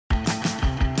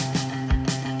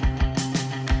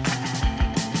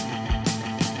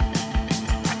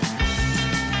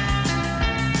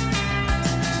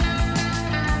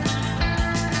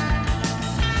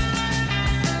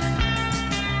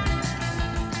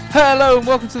Hello and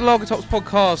welcome to the Lager Tops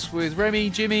podcast with Remy,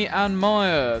 Jimmy and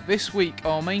Maya. This week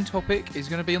our main topic is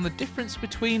going to be on the difference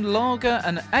between lager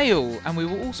and ale, and we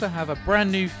will also have a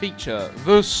brand new feature,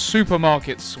 the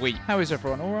Supermarket Suite. How is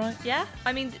everyone, alright? Yeah,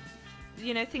 I mean,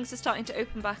 you know, things are starting to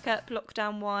open back up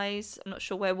lockdown-wise. I'm not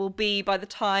sure where we'll be by the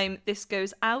time this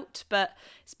goes out, but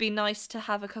it's been nice to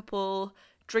have a couple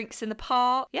drinks in the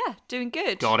park. Yeah, doing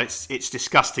good. God, it's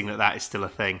disgusting that is still a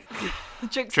thing.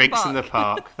 Drinks in the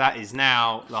park. That is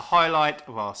now the highlight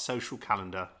of our social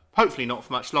calendar. Hopefully not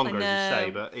for much longer, as you say,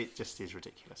 but it just is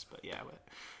ridiculous. But yeah,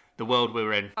 the world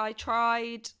we're in. I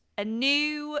tried a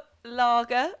new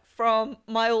lager from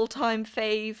my all-time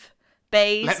fave,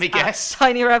 Bays. Let me guess.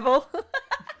 Tiny Rebel.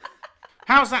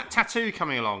 How's that tattoo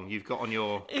coming along you've got on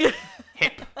your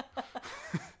hip?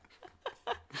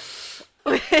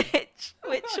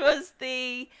 Which was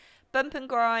the Bump and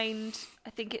Grind. I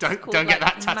think it's called. Don't get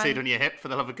that tattooed on your hip, for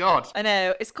the love of God. I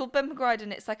know, it's called Bump and Grind,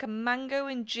 and it's like a mango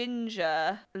and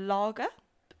ginger lager.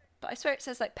 But I swear it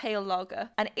says like pale lager,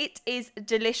 and it is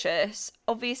delicious.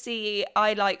 Obviously,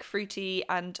 I like fruity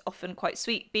and often quite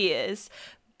sweet beers,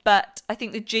 but I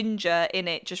think the ginger in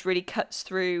it just really cuts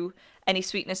through any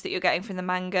sweetness that you're getting from the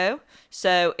mango.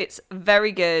 So it's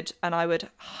very good, and I would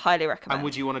highly recommend. And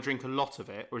would you want to drink a lot of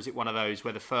it, or is it one of those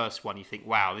where the first one you think,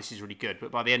 wow, this is really good, but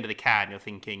by the end of the can you're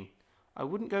thinking, I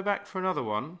wouldn't go back for another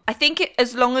one? I think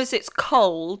as long as it's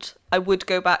cold, I would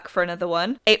go back for another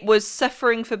one. It was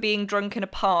suffering for being drunk in a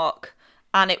park,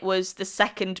 and it was the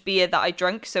second beer that I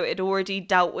drank, so it had already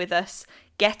dealt with us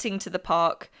getting to the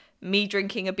park, me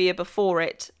drinking a beer before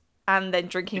it, and then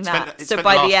drinking that. So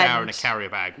by the the end, hour in a carrier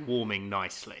bag, warming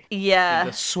nicely. Yeah. In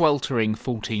the sweltering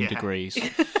 14 degrees.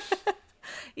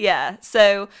 Yeah.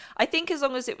 So I think as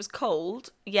long as it was cold,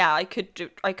 yeah, I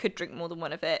could drink more than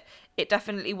one of it. It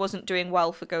definitely wasn't doing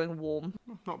well for going warm.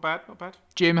 Not bad.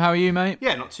 Jim, how are you, mate?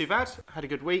 Yeah, not too bad. Had a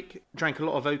good week. Drank a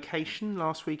lot of Vocation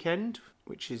last weekend,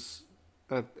 which is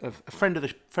a friend of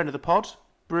the pod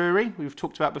brewery we've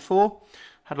talked about before.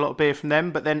 Had a lot of beer from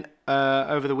them, but then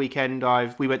over the weekend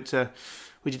we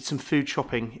did some food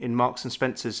shopping in Marks and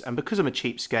Spencer's, and because I'm a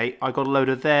cheapskate, I got a load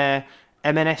of their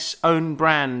M&S own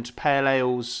brand pale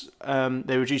ales.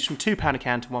 They reduced from £2 a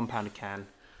can to £1 a can,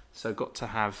 so got to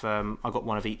have I got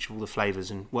one of each of all the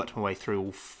flavours and worked my way through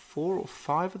all 4 or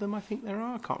 5 of them. I think there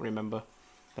are. I can't remember.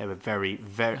 They were very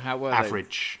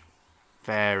average,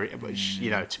 very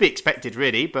to be expected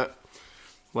really, but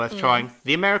worth trying.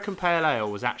 The American Pale Ale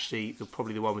was actually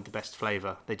probably the one with the best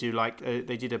flavour. They do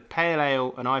they did a Pale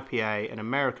Ale, an IPA, an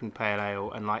American Pale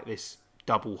Ale, and like this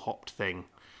double hopped thing,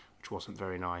 which wasn't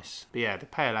very nice. But yeah, the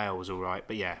Pale Ale was all right.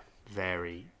 But yeah,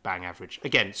 very bang average.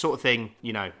 Again, sort of thing,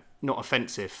 not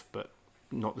offensive, but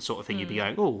not the sort of thing you'd be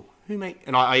going, oh, who make?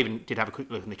 And I even did have a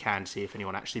quick look in the can to see if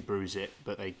anyone actually brews it,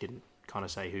 but they didn't kind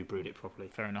of say who brewed it properly.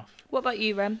 Fair enough. What about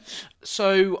you, Rem?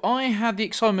 So I had the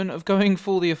excitement of going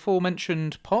for the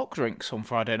aforementioned park drinks on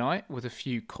Friday night with a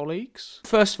few colleagues.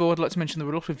 First of all, I'd like to mention there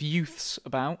were a lot of youths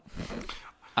about.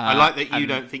 I like that you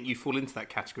don't think you fall into that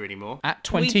category anymore. At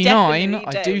 29, I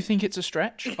don't. do think it's a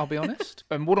stretch, I'll be honest.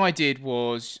 And what I did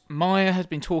was, Maya has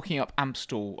been talking up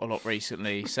Amstel a lot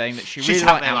recently, saying that she She's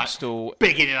really liked out there, Amstel.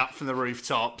 Bigging it up from the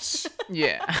rooftops.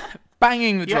 Yeah.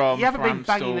 Banging the drum. You haven't for been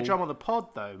Amstel. banging the drum on the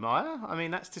pod, though, Maya. I mean,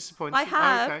 that's disappointing. I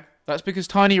have. Oh, okay. That's because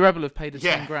Tiny Rebel have paid us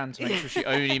Yeah. 10 grand to make sure she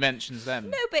only mentions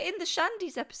them. No, but in the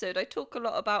Shandies episode, I talk a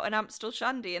lot about an Amstel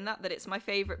Shandy and that it's my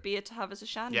favourite beer to have as a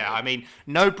Shandy. Yeah, I mean,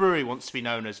 no brewery wants to be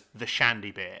known as the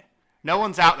Shandy beer. No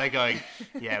one's out there going,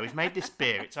 yeah, we've made this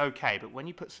beer, it's okay, but when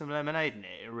you put some lemonade in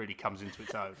it, it really comes into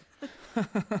its own.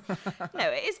 No,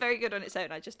 it is very good on its own.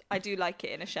 I do like it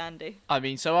in a Shandy. I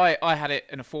mean, so I had it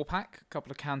in a 4-pack, a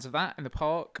couple of cans of that in the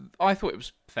park. I thought it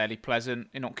was fairly pleasant,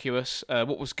 innocuous.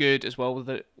 What was good as well was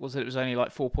that it was only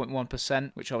like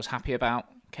 4.1%, which I was happy about.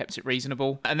 Kept it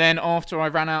reasonable. And then after I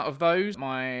ran out of those,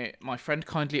 my friend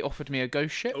kindly offered me a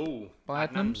Ghost Ship by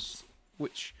Adnams,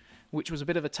 which was a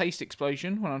bit of a taste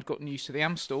explosion when I'd gotten used to the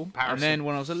Amstel. Comparison. And then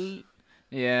when I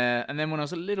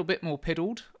was a little bit more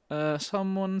piddled,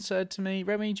 someone said to me,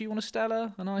 Remy, do you want a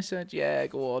Stella? And I said, yeah,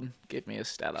 go on, give me a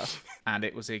Stella. And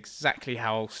it was exactly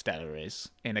how Stella is,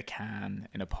 in a can,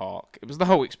 in a park. It was the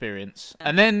whole experience.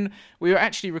 And then we were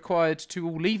actually required to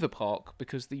all leave the park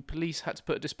because the police had to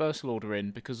put a dispersal order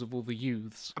in because of all the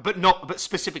youths. But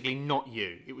specifically not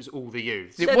you. It was all the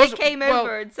youths. So they came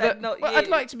over and said, not you. I'd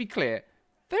like to be clear.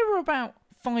 There were about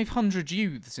 500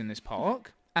 youths in this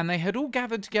park, and they had all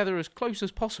gathered together as close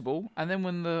as possible, and then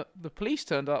when the police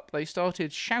turned up, they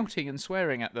started shouting and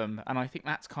swearing at them, and I think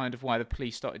that's kind of why the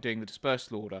police started doing the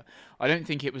dispersal order. I don't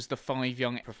think it was the 5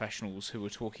 young professionals who were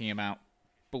talking about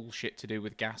bullshit to do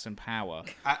with gas and power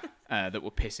Uh, that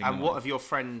were pissing And them what off. have your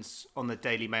friends on the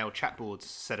Daily Mail chat boards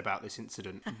said about this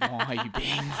incident? Why are you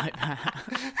being like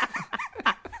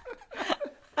that?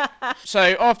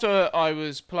 So after I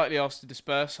was politely asked to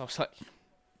disperse, I was like,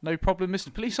 no problem,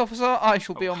 Mr. Police Officer, I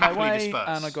shall be on my happily way. disperse.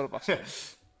 And I got a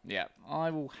bus. Yeah,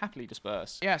 I will happily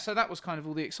disperse. Yeah, so that was kind of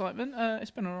all the excitement. It's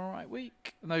been an alright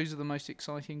week. Those are the most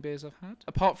exciting beers I've had.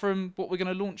 Apart from what we're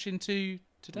going to launch into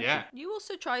today. Yeah. You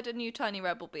also tried a new Tiny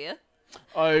Rebel beer.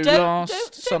 Oh, Don't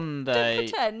Sunday.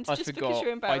 pretend I just forgot. because you're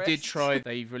I embarrassed. did try.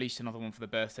 They've released another one for the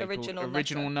birthday Original called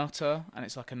Original Nutter, and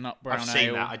it's like a nut brown I've ale.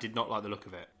 seen that. I did not like the look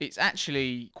of it. It's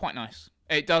actually quite nice.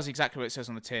 It does exactly what it says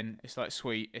on the tin. It's like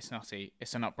sweet, it's nutty,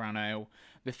 it's a nut brown ale.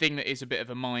 The thing that is a bit of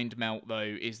a mind melt though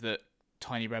is that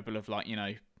Tiny Rebel have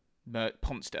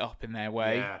pounced it up in their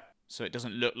way. Yeah. So it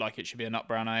doesn't look like it should be a nut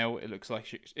brown ale. It looks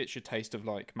like it should taste of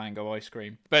like mango ice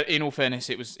cream. But in all fairness,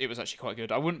 it was actually quite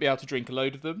good. I wouldn't be able to drink a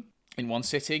load of them in one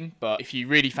sitting, but if you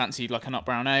really fancied like a nut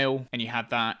brown ale and you had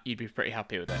that, you'd be pretty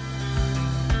happy with it.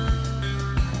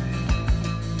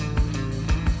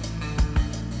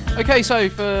 Okay, so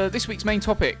for this week's main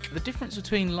topic, the difference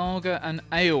between lager and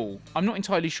ale. I'm not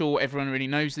entirely sure everyone really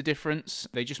knows the difference.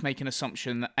 They just make an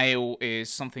assumption that ale is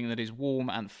something that is warm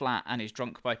and flat and is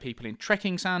drunk by people in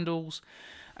trekking sandals,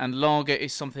 and lager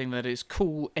is something that is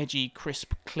cool, edgy,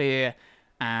 crisp, clear,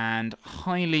 and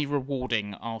highly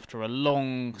rewarding after a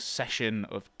long session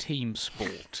of team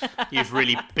sport. You've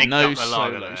really bigged No up the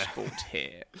lager solo there. sport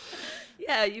here.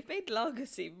 Yeah, you've made lager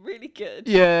seem really good.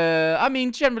 Yeah, I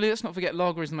mean, generally, let's not forget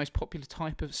lager is the most popular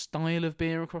type of style of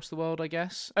beer across the world, I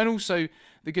guess. And also,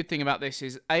 the good thing about this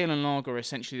is ale and lager are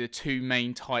essentially the two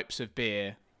main types of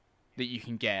beer that you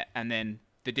can get, and then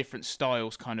the different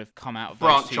styles kind of come out of those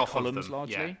Branch two off columns of them.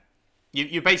 largely. Yeah.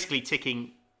 You're basically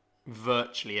ticking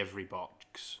virtually every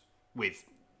box with.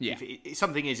 Yeah. If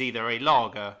something is either a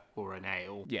lager or an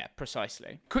ale. Yeah,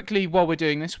 precisely. Quickly, while we're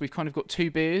doing this, we've kind of got two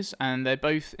beers, and they're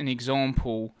both an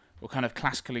example, or kind of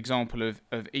classical example of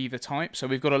either type. So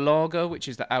we've got a lager, which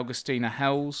is the Augustiner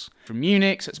Helles from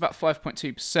Munich, so it's about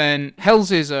 5.2%.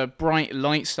 Helles is a bright,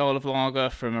 light style of lager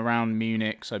from around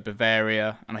Munich, so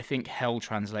Bavaria, and I think Hell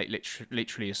translate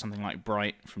literally as something like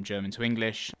bright from German to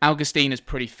English. Augustiner is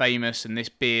pretty famous, and this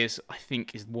beer, I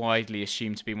think, is widely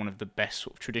assumed to be one of the best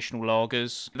sort of traditional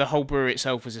lagers. The whole brewery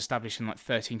itself was established in like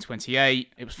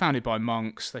 1328. It was founded by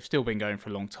monks. They've still been going for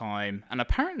a long time, and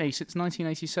apparently since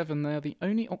 1987 they're the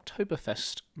only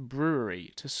Oktoberfest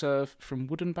brewery to serve from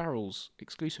wooden barrels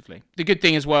exclusively. The good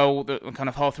thing as well, that kind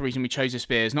of half the reason we chose this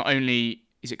beer is not only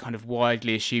is it kind of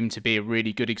widely assumed to be a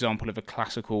really good example of a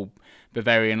classical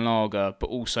Bavarian lager, but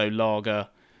also lager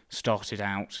started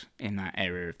out in that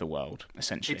area of the world,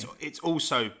 essentially. It's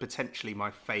also potentially my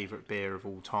favourite beer of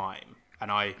all time. And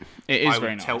I very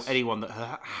would tell nice. anyone that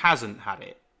hasn't had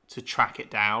it to track it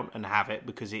down and have it,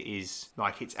 because it is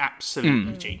like, it's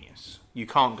absolutely genius. You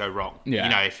can't go wrong. Yeah. You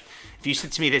know, if you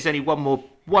said to me there's only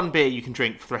one beer you can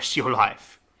drink for the rest of your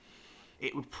life,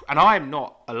 it would, and I'm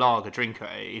not a lager drinker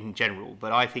in general,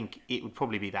 but I think it would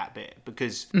probably be that beer,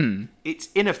 because it's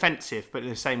inoffensive, but in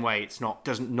the same way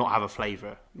doesn't not have a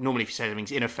flavour. Normally if you say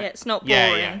something's inoffensive, Yeah, it's not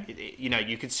Yeah, boring. you know,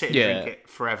 you could sit and Yeah. drink it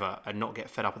forever and not get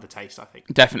fed up with the taste, I think.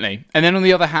 Definitely. And then on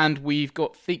the other hand, we've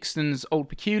got Theakston's Old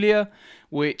Peculiar,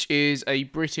 which is a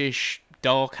British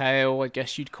dark ale, I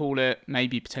guess you'd call it.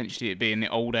 Maybe potentially it'd be in the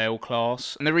old ale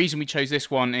class. And the reason we chose this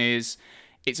one is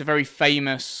it's a very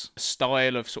famous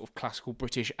style of sort of classical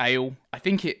British ale. I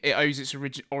think it owes its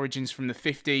origins from the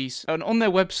 50s. And on their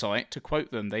website, to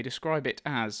quote them, they describe it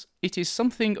as, "It is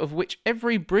something of which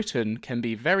every Briton can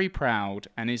be very proud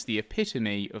and is the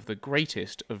epitome of the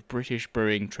greatest of British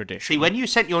brewing tradition." See, when you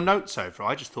sent your notes over,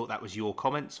 I just thought that was your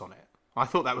comments on it. I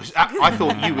thought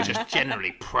you were just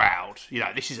generally proud. You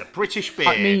know, this is a British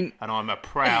beer, mean- and I'm a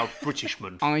proud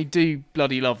Britishman. I do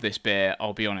bloody love this beer,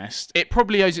 I'll be honest. It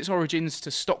probably owes its origins to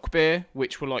stock beer,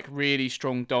 which were like really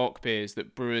strong dark beers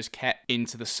that brewers kept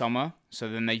into the summer. So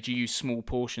then they'd use small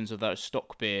portions of that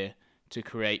stock beer to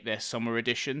create their summer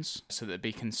editions, so that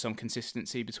there'd be some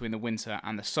consistency between the winter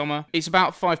and the summer. It's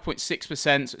about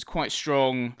 5.6%, so it's quite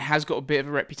strong. It has got a bit of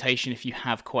a reputation, if you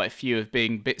have quite a few, of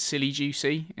being a bit silly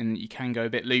juicy, and you can go a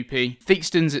bit loopy.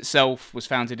 Theakston's itself was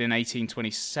founded in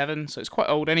 1827, so it's quite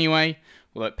old anyway,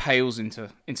 although it pales into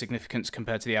insignificance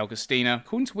compared to the Augustiner.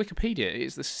 According to Wikipedia, it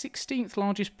is the 16th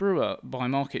largest brewer by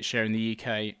market share in the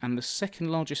UK and the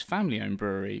second largest family-owned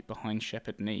brewery behind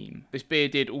Shepherd Neame. This beer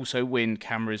did also win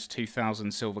CAMRA's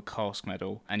 2000 Silver Cask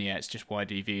Medal, and yeah, it's just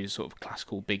widely viewed as sort of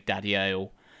classical Big Daddy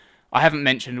Ale I haven't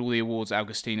mentioned all the awards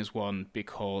Augustina's won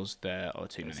because there are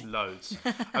too There's many. loads.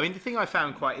 I mean, the thing I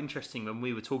found quite interesting when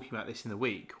we were talking about this in the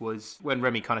week was when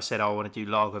Remy kind of said, I want to do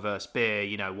lager versus beer,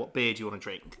 what beer do you want to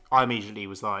drink? I immediately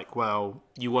was like, well,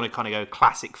 you want to kind of go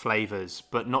classic flavours,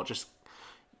 but not just...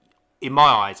 In my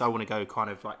eyes, I want to go kind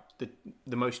of like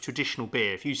the most traditional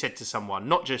beer. If you said to someone,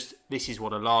 not just this is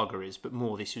what a lager is, but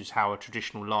more this is how a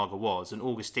traditional lager was. And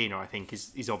Augustina, I think,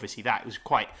 is obviously that. It was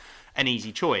quite an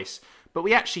easy choice. But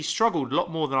we actually struggled a lot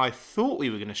more than I thought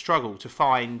we were going to struggle to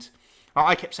find.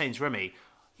 I kept saying to Remy,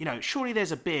 surely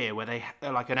there's a beer where they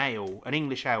like an ale, an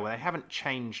English ale, where they haven't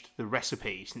changed the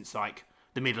recipe since like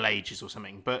the Middle Ages or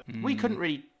something. But we couldn't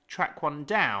really track one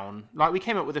down. Like we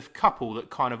came up with a couple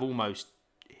that kind of almost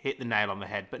hit the nail on the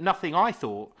head, but nothing. I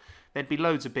thought there'd be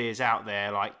loads of beers out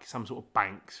there, like some sort of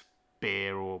Banks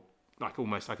beer or like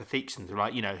almost like a Theakston's,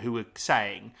 like who were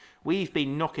saying we've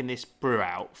been knocking this brew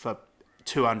out for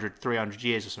 200, 300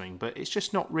 years or something, but it's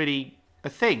just not really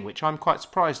a thing, which I'm quite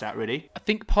surprised at, really. I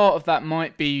think part of that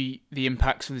might be the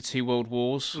impacts of the two world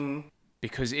wars,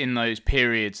 because in those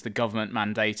periods the government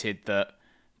mandated that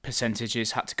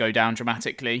percentages had to go down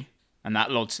dramatically, and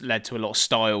that led to a lot of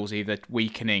styles either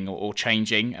weakening or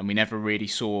changing, and we never really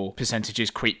saw percentages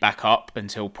creep back up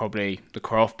until probably the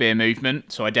craft beer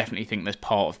movement. So I definitely think there's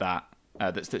part of that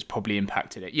that's probably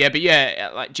impacted it. Yeah, but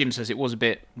like Jim says, it was a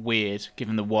bit weird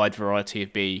given the wide variety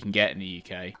of beer you can get in the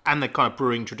UK. And the kind of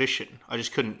brewing tradition. I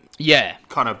just couldn't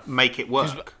kind of make it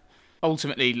work.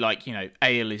 Ultimately,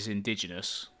 ale is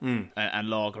indigenous, and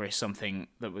lager is something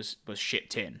that was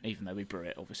shipped in, even though we brew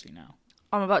it, obviously, now.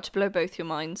 I'm about to blow both your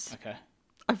minds. Okay.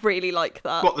 I really like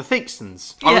that. What, the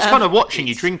Theakston's? I was kind of watching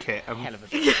you drink it. Hell of a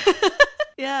beer.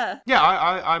 Yeah. Yeah,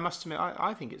 I must admit,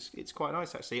 I think it's quite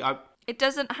nice, actually. It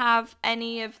doesn't have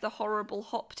any of the horrible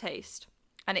hop taste.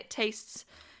 And it tastes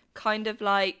kind of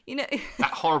like,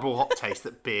 that horrible hop taste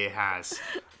that beer has.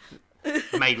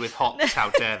 Made with hops, how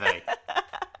dare they?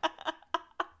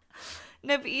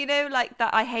 No, but like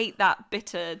that, I hate that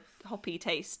bitter, hoppy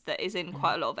taste that is in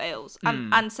quite a lot of ales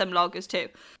and some lagers too.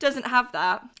 Doesn't have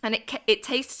that, and it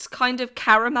tastes kind of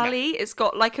caramelly. Yeah. It's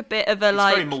got like a bit of a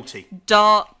very malty,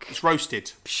 dark. It's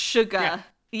roasted sugar.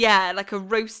 Yeah, like a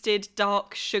roasted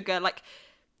dark sugar. Like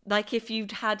if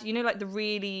you'd had, like the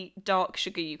really dark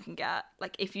sugar you can get.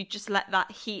 Like if you just let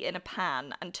that heat in a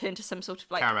pan and turn to some sort of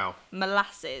like caramel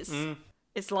molasses.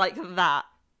 It's like that.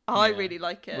 I really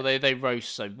like it. Well, they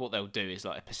roast, so what they'll do is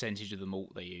like a percentage of the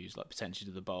malt they use, like percentage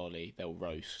of the barley, they'll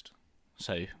roast.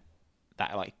 So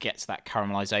that like gets that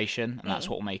caramelization, and that's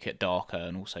what will make it darker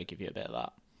and also give you a bit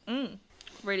of that.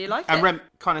 Really like it. And Rem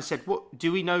kind of said, "What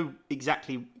do we know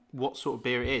exactly what sort of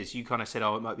beer it is?" You kind of said,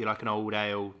 "Oh, it might be like an old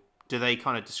ale." Do they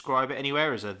kind of describe it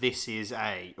anywhere as this is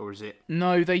a, or is it?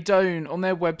 No, they don't. On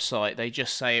their website, they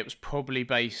just say it was probably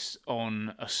based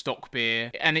on a stock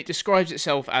beer. And it describes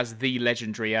itself as the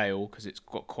legendary ale because it's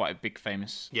got quite a big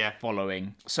famous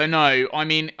following. So no, I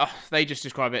mean, they just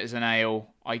describe it as an ale.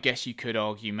 I guess you could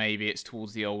argue maybe it's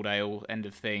towards the old ale end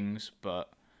of things, but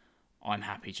I'm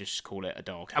happy to just call it a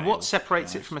dark ale. And what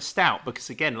separates it from a stout? Because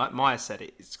again, like Maya said,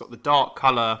 it's got the dark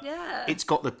colour. Yeah. It's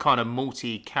got the kind of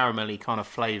malty, caramelly kind of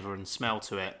flavour and smell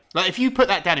to it. Like if you put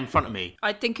that down in front of me,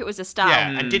 I'd think it was a stout.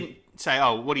 Yeah, and didn't say,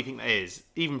 "Oh, what do you think that is?"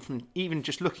 Even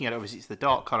just looking at it, obviously it's the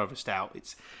dark colour of a stout.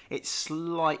 It's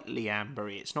slightly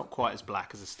ambery. It's not quite as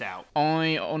black as a stout.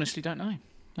 I honestly don't know.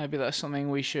 Maybe that's something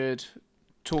we should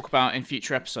talk about in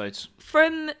future episodes.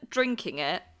 From drinking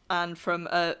it, and from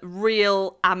a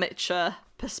real amateur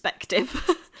perspective,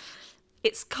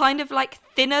 it's kind of like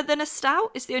thinner than a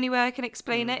stout is the only way I can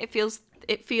explain it. It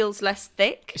feels less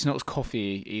thick. It's not as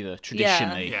coffee either,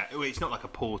 traditionally. Yeah, it's not like a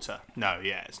porter. No,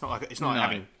 yeah, it's not like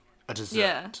having a dessert.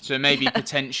 Yeah. So maybe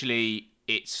potentially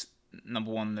it's number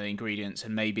one, the ingredients,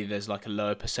 and maybe there's like a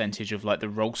lower percentage of like the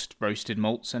roasted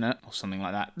malts in it or something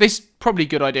like that. This is probably a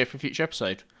good idea for a future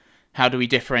episode. How do we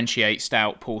differentiate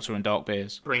stout, porter, and dark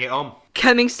beers? Bring it on.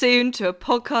 Coming soon to a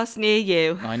podcast near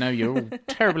you. I know you're all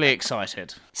terribly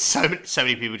excited. So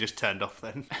many people just turned off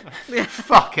then.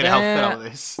 Fucking hell, fell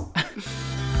this.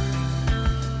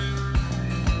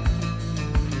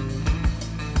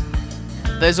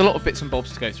 There's a lot of bits and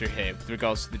bobs to go through here with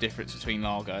regards to the difference between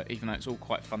lager, even though it's all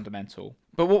quite fundamental.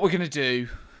 But what we're going to do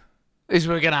is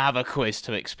we're going to have a quiz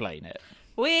to explain it.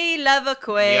 We love a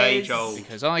quiz. The age old.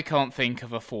 Because I can't think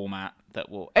of a format that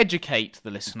will educate the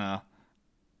listener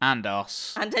and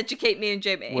us And educate me and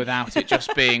Jimmy. without it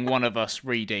just being one of us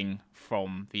reading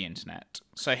from the internet.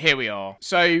 So here we are.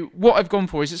 So what I've gone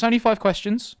for is it's only 5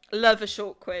 questions. Love a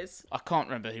short quiz. I can't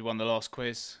remember who won the last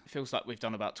quiz. It feels like we've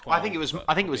done about 12. I think it was but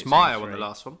Maya it's won only the 3.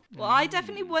 last one. Well, I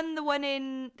definitely won the one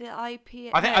in the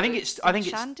IPA. I think it's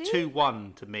Shandy?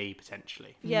 2-1 to me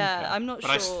potentially. Yeah, I'm not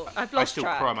But sure. I've I lost still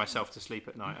track. cry myself to sleep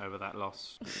at night over that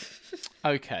loss.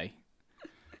 Okay.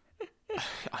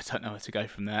 I don't know where to go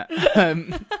from there.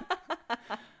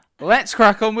 Let's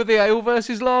crack on with the ale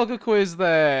versus lager quiz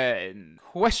then.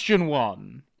 Question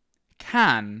 1.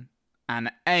 Can an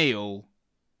ale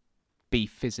be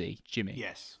fizzy, Jimmy?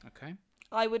 Yes. Okay.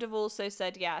 I would have also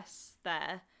said yes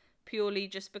there, purely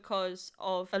just because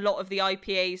of a lot of the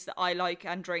IPAs that I like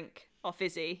and drink are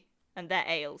fizzy, and they're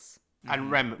ales.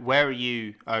 And Rem, where are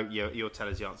you? Oh, you'll tell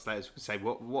us the answer. Let us say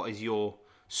what is your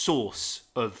source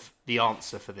of the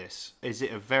answer for this? Is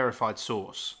it a verified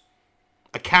source?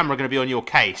 A camera going to be on your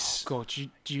case? God,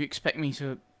 do you expect me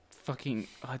to fucking...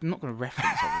 I'm not going to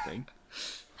reference everything.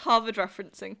 Harvard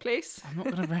referencing, please. I'm not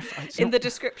going to reference... In the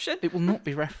description. It will not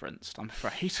be referenced, I'm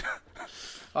afraid.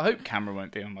 I hope camera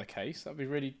won't be on my case. That'd be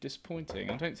really disappointing.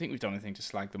 I don't think we've done anything to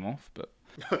slag them off, but...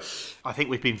 I think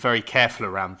we've been very careful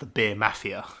around the beer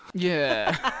mafia.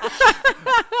 Yeah.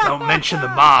 Don't mention the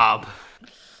mob.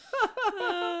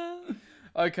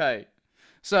 Okay.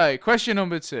 So, question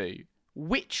number 2.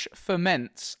 Which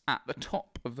ferments at the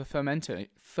top of the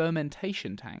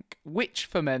fermentation tank? Which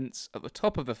ferments at the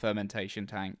top of the fermentation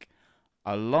tank?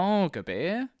 A lager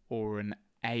beer or an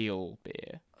ale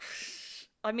beer?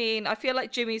 I mean, I feel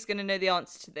like Jimmy's going to know the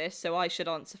answer to this, so I should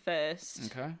answer first.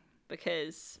 Okay.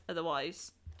 Because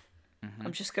otherwise,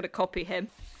 I'm just going to copy him.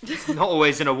 Not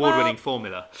always an award-winning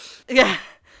formula. Yeah.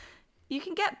 You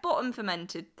can get bottom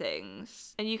fermented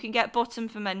things, and you can get bottom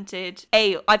fermented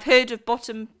ale. I've heard of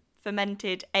bottom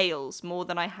fermented ales more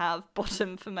than I have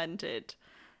bottom fermented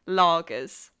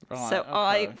lagers. Right, so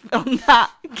okay. on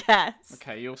that guess.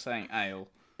 Okay, you're saying ale.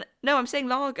 No, I'm saying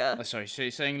lager. Oh, sorry, so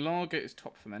you're saying lager is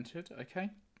top fermented. Okay.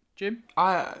 Jim?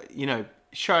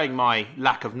 Showing my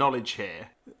lack of knowledge here,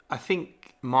 I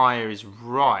think Maya is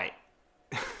right.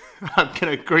 I'm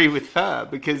going to agree with her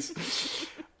because,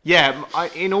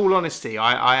 in all honesty,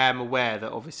 I am aware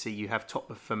that obviously you have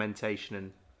top fermentation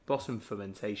and bottom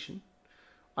fermentation.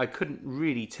 I couldn't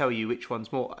really tell you which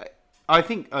one's more. I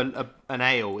think an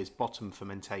ale is bottom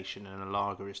fermentation and a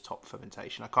lager is top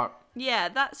fermentation. I can't. Yeah,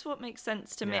 that's what makes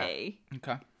sense to Yeah. me.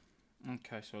 Okay.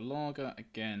 Okay, so lager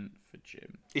again for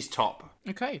Jim. It's top.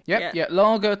 Okay. Yep, Yeah. yeah,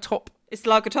 lager top. It's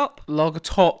lager top. Lager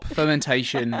top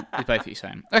fermentation is basically the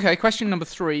same. Okay, question number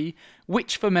 3.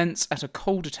 Which ferments at a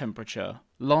colder temperature?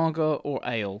 Lager or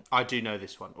ale? I do know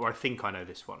this one, or I think I know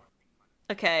this one.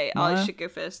 Okay, Maya? I should go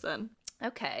first then.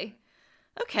 Okay,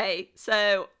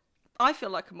 so I feel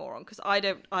like a moron because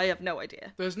I have no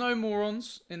idea. There's no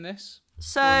morons in this.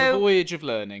 We're on a So voyage of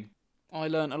learning. I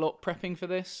learnt a lot prepping for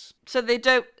this. they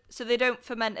don't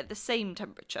ferment at the same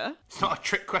temperature. It's not a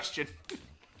trick question.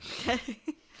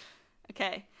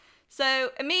 Okay.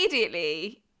 So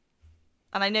immediately,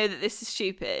 and I know that this is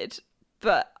stupid,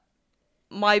 but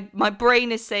my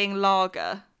brain is saying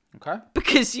lager Okay.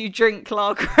 because you drink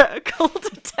lager at a colder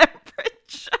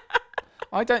temperature.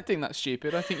 I don't think that's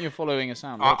stupid. I think you're following a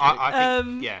sound I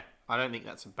logic. think, I don't think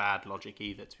that's a bad logic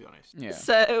either, to be honest. Yeah.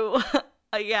 So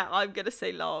I'm gonna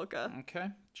say lager. Okay,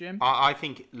 Jim? I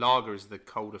think lager is the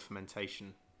colder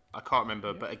fermentation. I can't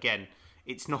remember, but again,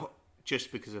 it's not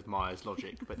just because of Maya's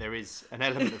logic, but there is an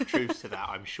element of truth to that.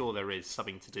 I'm sure there is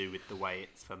something to do with the way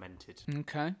it's fermented.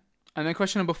 Okay. And then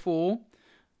question number 4.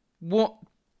 What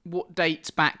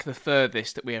dates back the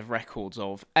furthest that we have records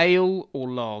of? Ale or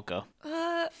lager?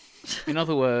 In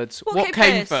other words, what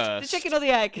came first? The chicken or the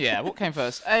egg? Yeah, what came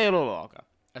first? Ale or lager?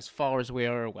 As far as we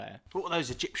are aware. What were those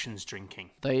Egyptians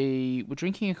drinking? They were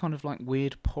drinking a kind of like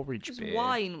weird porridge It was beer.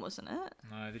 wine, wasn't it?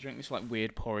 No, they drink this like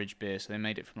weird porridge beer, so they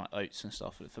made it from like oats and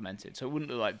stuff that fermented. So it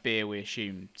wouldn't look like beer we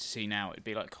assume to see now. It'd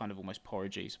be like kind of almost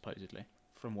porridgey, supposedly,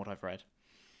 from what I've read.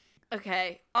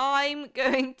 Okay, I'm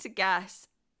going to guess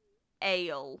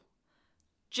ale.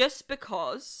 Just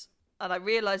because, and I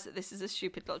realise that this is a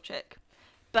stupid logic,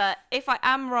 but if I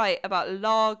am right about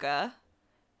lager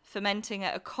fermenting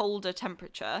at a colder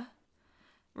temperature,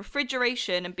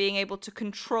 refrigeration and being able to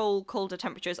control colder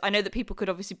temperatures, I know that people could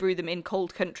obviously brew them in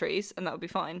cold countries, and that would be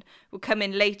fine, will come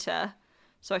in later.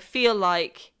 So I feel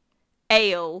like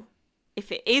ale,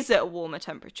 if it is at a warmer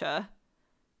temperature,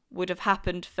 would have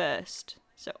happened first.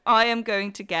 So I am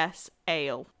going to guess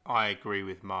ale. I agree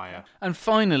with Maya. And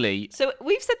finally, So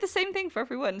we've said the same thing for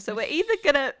everyone. So we're either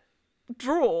going to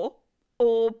draw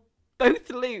or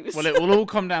both lose. well, it will all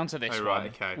come down to this Oh, right, one,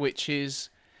 okay. which is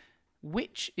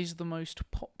which is the most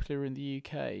popular in the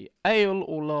UK, ale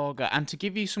or lager? And to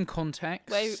give you some context,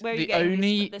 Where are you the getting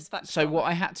only this fact so from? what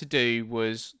I had to do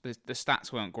was the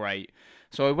stats weren't great,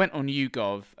 so I went on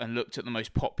YouGov and looked at the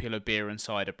most popular beer and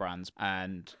cider brands,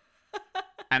 and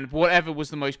whatever was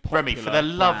the most popular. Remy, for the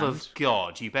love brand- of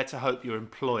God, you better hope your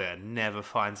employer never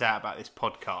finds out about this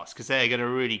podcast, because they're going to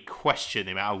really question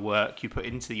the amount of work you put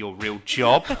into your real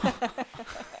job.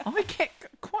 I get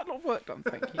quite a lot of work done,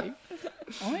 thank you.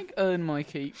 I earn my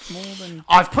keep more than.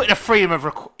 I've put in a Freedom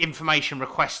of Information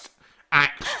Request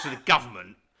Act to the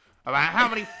government about how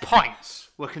many pints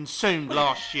were consumed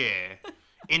last year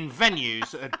in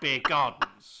venues that had beer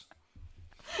gardens.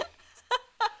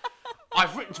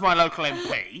 I've written to my local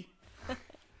MP, and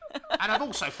I've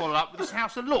also followed up with this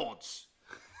House of Lords.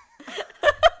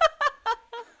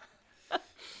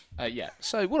 Yeah,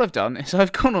 so what I've done is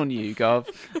I've gone on YouGov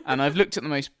and I've looked at the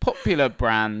most popular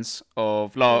brands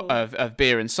of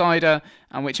beer and cider,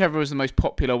 and whichever was the most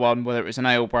popular one, whether it was an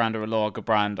ale brand or a lager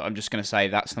brand, I'm just going to say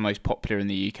that's the most popular in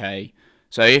the UK.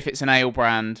 So if it's an ale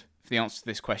brand, the answer to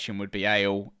this question would be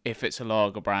ale. If it's a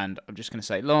lager brand, I'm just going to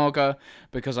say lager,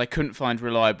 because I couldn't find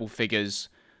reliable figures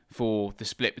for the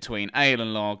split between ale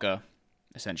and lager,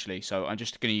 essentially. So I'm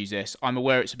just going to use this. I'm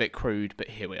aware it's a bit crude, but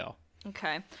here we are.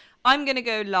 Okay. I'm going to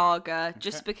go lager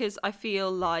just because I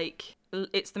feel like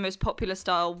it's the most popular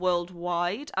style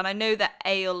worldwide. And I know that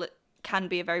ale can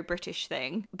be a very British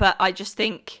thing, but I just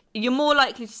think you're more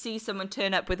likely to see someone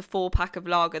turn up with a 4-pack of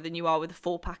lager than you are with a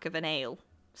 4-pack of an ale.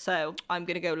 So I'm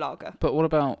going to go lager. But what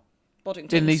about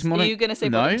Boddingtons? Are you going to say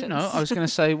Boddingtons? No, I was going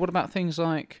to say, what about things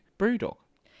like Brewdog?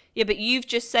 Yeah, but you've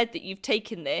just said that you've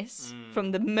taken this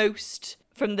from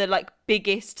the like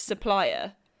biggest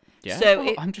supplier. Yeah, So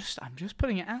well, I'm just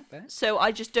putting it out there. So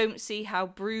I just don't see how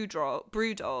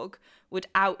Brewdog would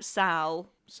outsell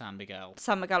San Miguel or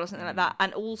something like that.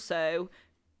 And also,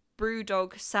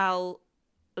 Brewdog sell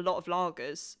a lot of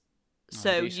lagers.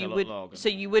 So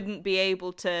you wouldn't be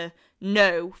able to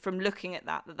know from looking at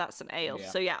that that's an ale. Yeah.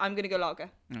 So yeah, I'm gonna go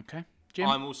lager. Okay, Jim.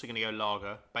 I'm also going to go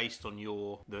lager based on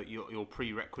your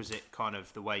prerequisite kind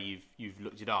of the way you've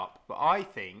looked it up. But I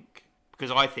think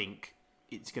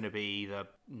it's going to be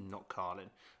not Carlin,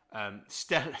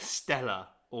 Stella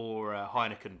or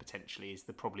Heineken potentially is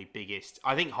the probably biggest.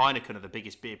 I think Heineken are the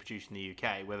biggest beer producer in the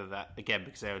UK. Whether that again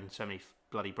because they're in so many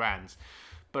bloody brands,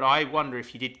 but I wonder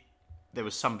if there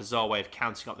was some bizarre way of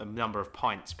counting up the number of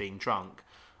pints being drunk.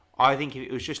 I think if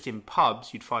it was just in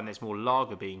pubs, you'd find there's more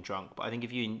lager being drunk. But I think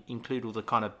if you include all the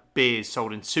kind of beers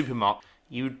sold in supermarkets,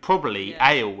 ale would probably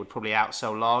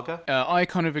outsell lager. I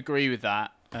kind of agree with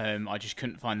that. I just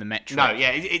couldn't find the metric. No,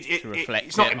 yeah, to reflect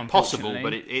it's not it, impossible,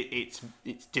 but it's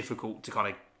difficult to kind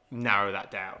of narrow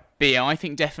that down. But yeah, I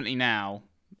think definitely now,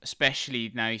 especially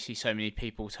now you see so many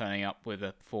people turning up with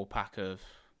a 4-pack of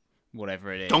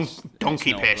whatever it is.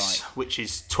 Donkey piss, which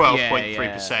is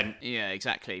 12.3%. Yeah,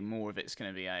 exactly. More of it's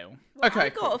going to be ale. Well, Okay, I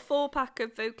got a 4-pack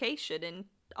of Vocation in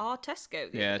our Tesco.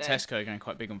 Yeah, Tesco are going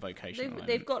quite big on Vocation.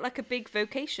 They've got like a big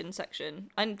Vocation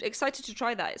section. I'm excited to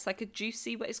try that. It's like a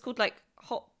juicy, what it's called, like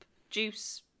hop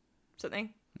juice something.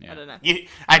 Yeah. I don't know.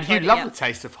 You love the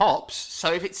taste of hops,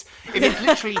 so if it's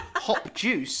literally hop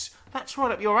juice, that's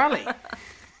right up your alley.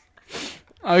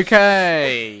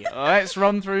 Okay, let's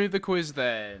run through the quiz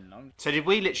then. So did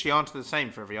we literally answer the same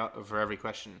for every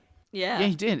question? Yeah. Yeah,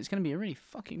 you did. It's going to be a really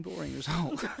fucking boring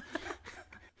result.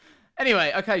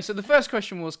 Anyway, okay, so the first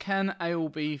question was, can ale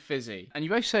be fizzy? And you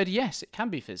both said, yes, it can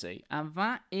be fizzy. And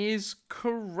that is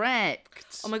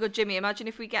correct. Oh my god, Jimmy, imagine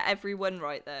if we get everyone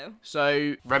right, though.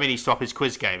 So, Remy needs to up his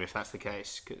quiz game if that's the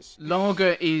case. Cause...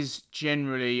 lager is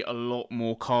generally a lot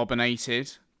more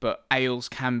carbonated, but ales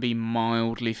can be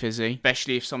mildly fizzy,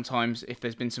 especially if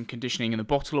there's been some conditioning in the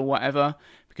bottle or whatever,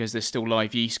 because there's still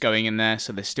live yeast going in there,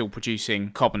 so they're still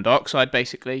producing carbon dioxide,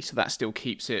 basically, so that still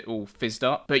keeps it all fizzed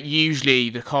up. But usually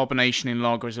the carbonation in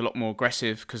lager is a lot more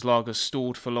aggressive, because lager's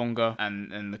stored for longer,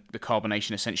 and the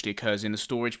carbonation essentially occurs in the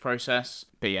storage process.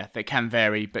 But yeah, they can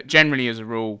vary, but generally as a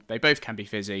rule, they both can be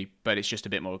fizzy, but it's just a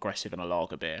bit more aggressive in a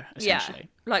lager beer, essentially.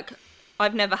 Yeah, like,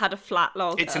 I've never had a flat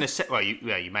lager. It's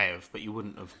you may have, but you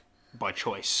wouldn't have by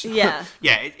choice. Yeah.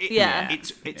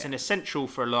 It's an essential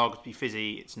for a lager to be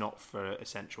fizzy. It's not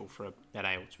essential for an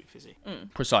ale to be fizzy.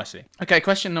 Precisely. Okay,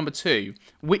 question number 2.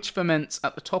 Which ferments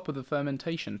at the top of the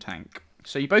fermentation tank?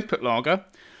 So you both put lager,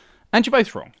 and you're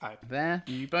both wrong. Oh. There,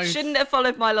 you both... Shouldn't have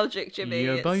followed my logic, Jimmy.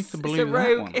 You both blew that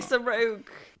one up. It's a rogue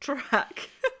track.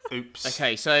 Oops.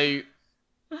 Okay, so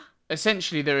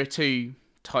essentially there are 2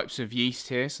 types of yeast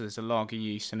here. So there's a lager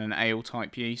yeast and an ale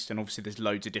type yeast, and obviously there's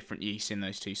loads of different yeasts in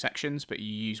those 2 sections, but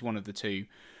you use one of the 2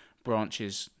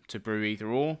 branches to brew either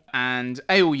or. And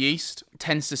ale yeast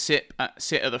tends to sit at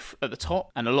the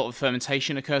top, and a lot of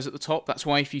fermentation occurs at the top. That's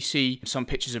why if you see some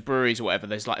pictures of breweries or whatever,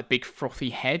 there's like a big frothy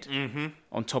head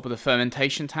on top of the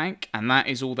fermentation tank, and that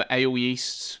is all the ale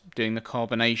yeasts doing the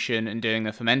carbonation and doing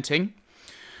the fermenting.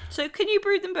 So can you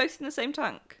brew them both in the same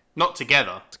tank? Not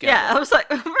together. Yeah, I was like,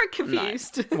 I'm very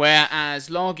confused. No. Whereas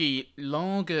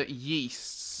lager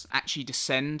yeasts actually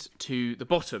descend to the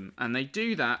bottom, and they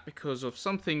do that because of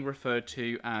something referred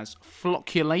to as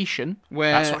flocculation,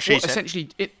 where That's what she said. essentially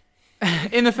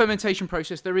in the fermentation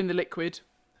process they're in the liquid,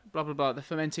 blah blah blah, they're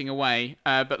fermenting away,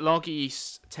 but lager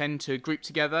yeasts tend to group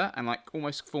together and like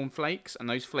almost form flakes, and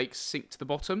those flakes sink to the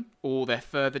bottom, or they're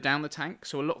further down the tank.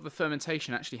 So a lot of the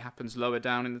fermentation actually happens lower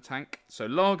down in the tank. So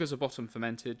lagers are bottom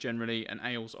fermented generally, and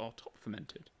ales are top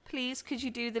fermented. Please, could you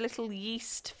do the little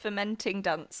yeast fermenting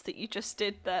dance that you just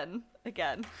did then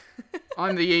again?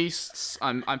 I'm the yeasts.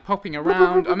 I'm popping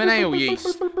around. I'm an ale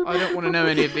yeast. I don't want to know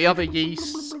any of the other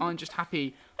yeasts. I'm just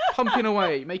happy pumping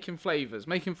away, making flavours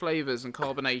and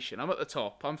carbonation. I'm at the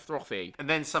top. I'm frothy. And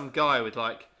then some guy with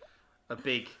like a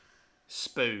big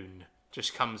spoon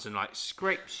just comes and like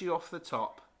scrapes you off the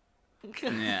top.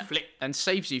 Yeah. Flick. And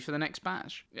saves you for the next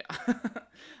batch. Yeah.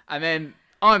 And then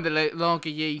I'm the lager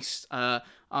yeast.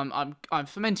 I'm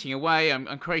fermenting away.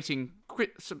 I'm creating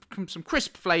some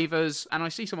crisp flavours, and I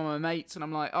see some of my mates, and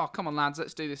I'm like, oh, come on, lads,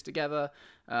 let's do this together.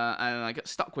 And I get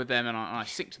stuck with them, and I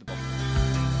sink to the bottom.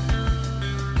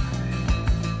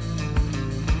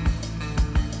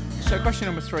 So question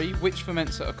number 3, which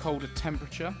ferments at a colder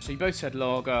temperature? So you both said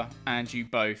lager, and you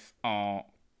both are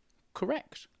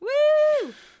correct.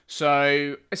 Woo!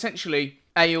 So essentially,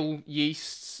 ale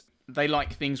yeasts, they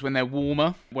like things when they're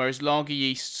warmer, whereas lager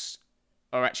yeasts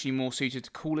are actually more suited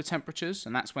to cooler temperatures,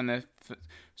 and that's when they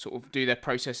sort of do their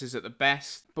processes at the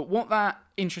best. But what that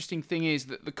interesting thing is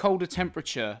that the colder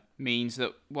temperature means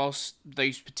that whilst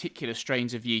those particular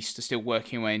strains of yeast are still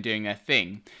working away and doing their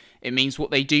thing, it means what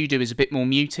they do is a bit more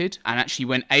muted. And actually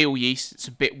when ale yeast, it's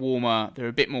a bit warmer, they're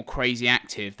a bit more crazy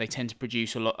active, they tend to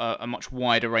produce a much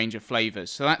wider range of flavours.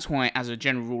 So that's why, as a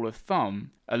general rule of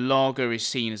thumb, a lager is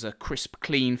seen as a crisp,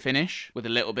 clean finish with a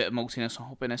little bit of maltiness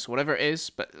or hoppiness or whatever it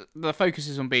is. But the focus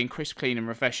is on being crisp, clean and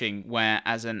refreshing,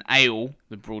 whereas an ale,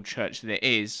 the broad church that it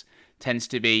is, tends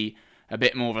to be a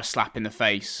bit more of a slap in the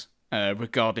face,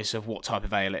 regardless of what type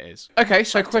of ale it is. Okay,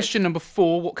 so question number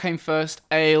 4, what came first,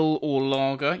 ale or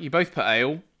lager? You both put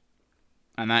ale,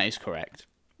 and that is correct.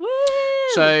 Woo!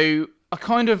 So, a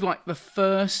kind of like the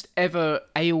first ever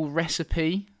ale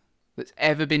recipe that's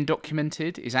ever been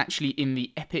documented is actually in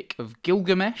the Epic of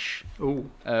Gilgamesh,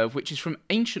 which is from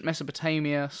ancient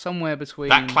Mesopotamia, somewhere between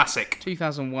That classic.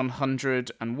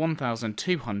 2100 and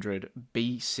 1200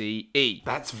 BCE.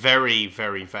 That's very,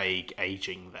 very vague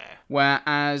aging there.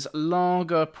 Whereas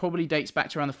lager probably dates back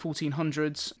to around the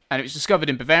 1400s, and it was discovered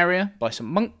in Bavaria by some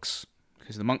monks,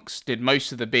 because the monks did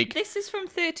most of the big... This is from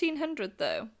 1300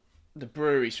 though. The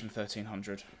brewery's from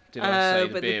 1300. Did I say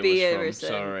the but beer, the beer was from?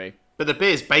 isn't. Sorry. But the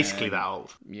beer's basically that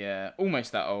old. Yeah,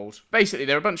 almost that old. Basically,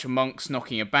 there are a bunch of monks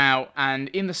knocking about, and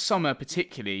in the summer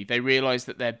particularly, they realised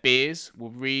that their beers were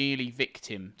really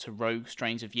victim to rogue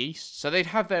strains of yeast. So they'd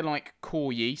have their, like,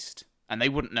 core yeast, and they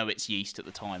wouldn't know it's yeast at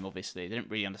the time, obviously. They didn't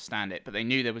really understand it, but they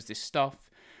knew there was this stuff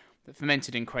that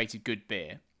fermented and created good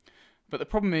beer. But the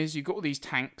problem is, you've got all these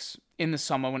tanks in the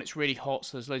summer when it's really hot,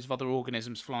 so there's loads of other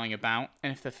organisms flying about,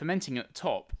 and if they're fermenting at the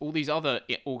top, all these other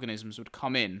organisms would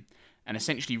come in and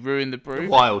essentially ruin the brew.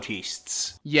 Wild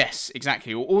yeasts. Yes,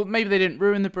 exactly. Or maybe they didn't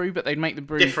ruin the brew, but they'd make the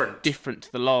brew Different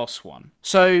to the last one.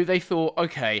 So they thought,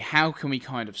 okay, how can we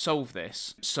kind of solve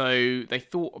this? So they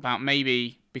thought about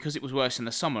maybe, because it was worse in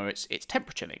the summer, it's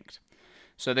temperature linked.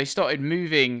 So they started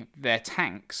moving their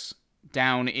tanks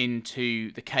down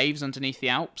into the caves underneath the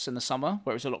Alps in the summer,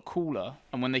 where it was a lot cooler.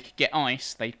 And when they could get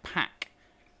ice, they'd pack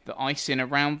the ice in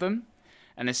around them.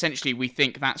 And essentially, we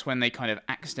think that's when they kind of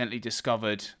accidentally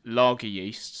discovered lager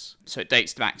yeasts. So it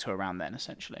dates back to around then,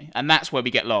 essentially. And that's where we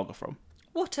get lager from.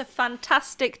 What a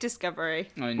fantastic discovery.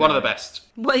 I know. One of the best.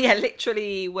 Well, yeah,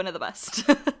 literally one of the best.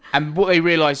 And what they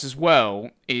realised as well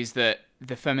is that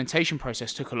the fermentation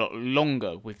process took a lot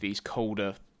longer with these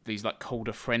colder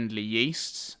friendly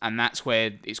yeasts, and that's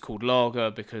where it's called lager,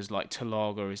 because like to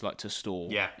lager is like to store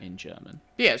in German.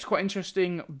 Yeah, it's quite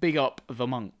interesting. Big up the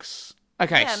monks.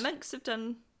 Okay. Yeah, monks have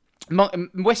done...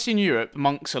 Western Europe,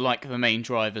 monks are like the main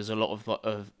drivers a lot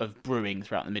of brewing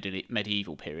throughout the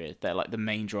medieval period. They're like the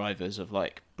main drivers of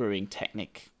like brewing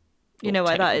technique. You know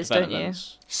why that is, don't you?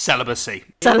 Celibacy.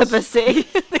 Celibacy.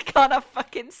 They can't have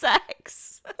fucking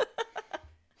sex.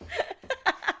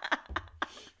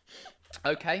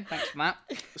 Okay, thanks for that.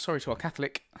 Sorry to our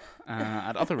Catholic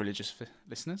and other religious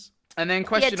listeners. And then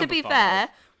question to number be 5. fair,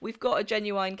 we've got a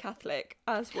genuine Catholic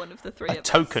as one of the three of us.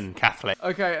 Token Catholic.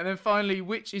 Okay, and then finally,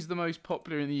 which is the most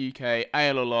popular in the UK,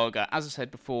 ale or lager? As I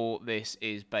said before, this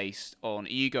is based on a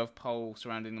YouGov poll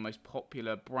surrounding the most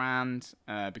popular brand,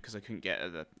 because I couldn't get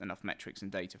enough metrics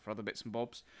and data for other bits and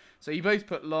bobs. So you both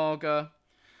put lager,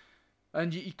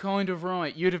 and you're kind of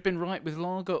right. You'd have been right with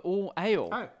lager or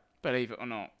ale, believe it or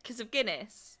not. Because of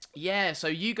Guinness. Yeah, so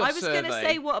YouGov I was going to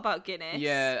say, what about Guinness?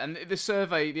 Yeah, and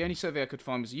the only survey I could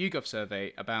find was a YouGov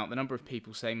survey about the number of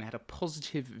people saying they had a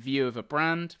positive view of a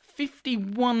brand.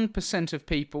 51% of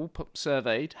people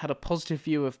surveyed had a positive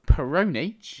view of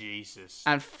Peroni. Jesus.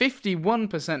 And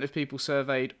 51% of people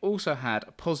surveyed also had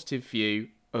a positive view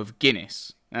of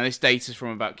Guinness. Now, this data's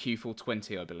from about Q4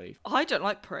 20, I believe. I don't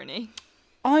like Peroni.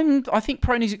 I think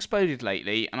Peroni's exploded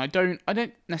lately, and I don't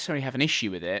necessarily have an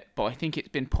issue with it, but I think it's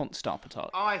been ponced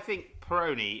appetite. I think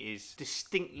Peroni is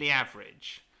distinctly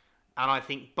average, and I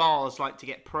think bars like to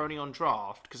get Peroni on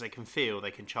draft because they can feel they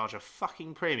can charge a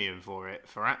fucking premium for it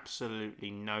for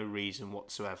absolutely no reason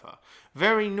whatsoever.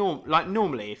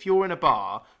 Normally, if you're in a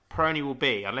bar, Peroni will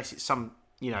be, unless it's some,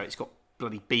 it's got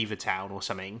bloody Beavertown or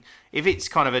something. If it's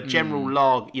kind of a general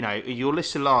lager, your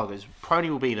list of lagers,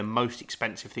 Peroni will be the most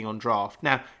expensive thing on draft.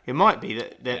 Now, it might be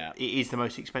that it is the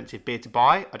most expensive beer to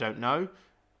buy. I don't know,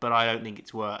 but I don't think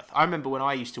it's worth. I remember when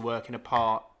I used to work in a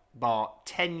bar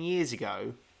 10 years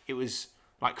ago, it was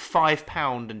like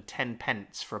 £5 and 10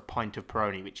 pence for a pint of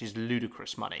Peroni, which is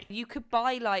ludicrous money. You could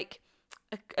buy like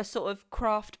a sort of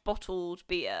craft bottled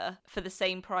beer for the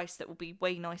same price that will be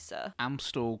way nicer.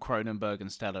 Amstel, Kronenberg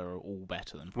and Stella are all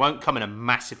better than... Won't come in a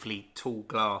massively tall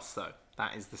glass, though.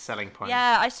 That is the selling point.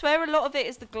 Yeah, I swear a lot of it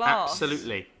is the glass.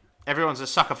 Absolutely. Everyone's a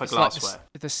sucker for glassware.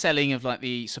 Like the selling of like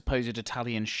the supposed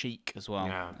Italian chic as well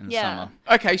in the summer.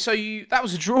 Okay, so that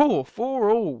was a draw,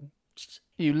 4-4.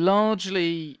 You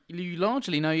largely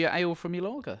know your ale from your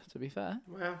lager, to be fair.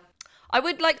 Well, I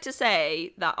would like to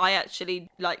say that I actually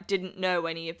didn't know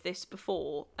any of this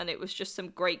before, and it was just some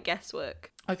great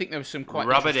guesswork. I think there was some quite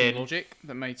Rub it interesting in. logic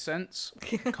that made sense.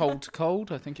 Cold to cold,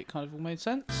 I think it kind of all made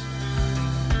sense.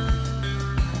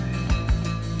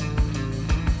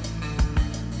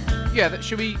 Yeah,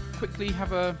 should we quickly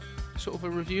have a sort of a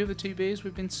review of the two beers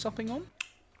we've been supping on?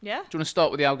 Yeah. Do you want to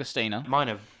start with the Augustina? mine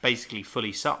have basically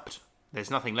fully supped.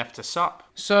 There's nothing left to sup.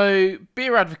 So,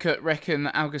 Beer Advocate reckon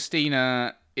that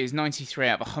Augustina is 93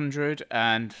 out of 100,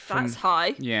 and That's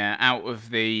high. Yeah, out of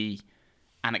the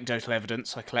anecdotal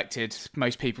evidence I collected,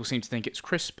 most people seem to think it's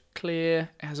crisp, clear,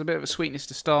 it has a bit of a sweetness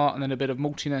to start, and then a bit of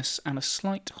maltiness and a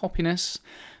slight hoppiness.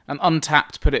 And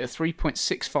Untapped put it at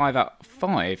 3.65 out of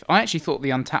 5. I actually thought the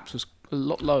Untapped was a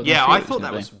lot lower than I it thought that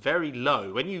gonna was very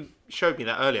low. When you showed me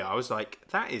that earlier, I was like,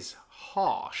 that is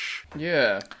harsh. be.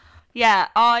 Yeah. Yeah,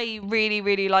 I really,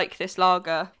 really like this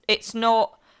lager. It's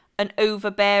not an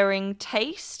overbearing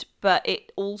taste, but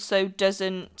it also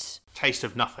doesn't... Taste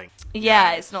of nothing.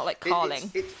 Yeah, it's not like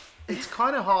Carling. It's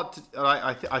kind of hard to...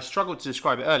 I struggled to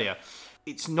describe it earlier.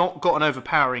 It's not got an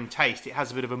overpowering taste. It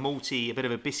has a bit of a malty, a bit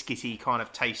of a biscuity kind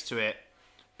of taste to it.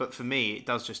 But for me, it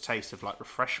does just taste of like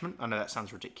refreshment. I know that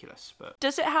sounds ridiculous, but...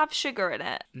 Does it have sugar in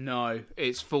it? No,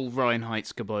 it's full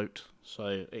Reinheitsgebot,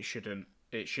 so it shouldn't.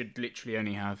 It should literally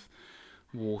only have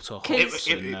water, hops,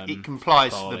 It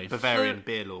complies to barley. the Bavarian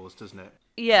beer laws, doesn't it?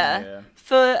 Yeah.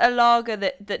 For a lager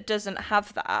that doesn't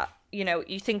have that,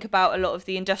 you think about a lot of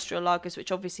the industrial lagers,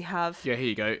 which obviously have... Yeah, here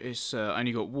you go. It's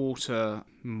only got water,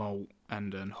 malt,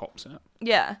 and then hops in it.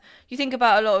 Yeah. You think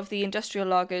about a lot of the industrial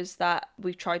lagers that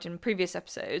we've tried in previous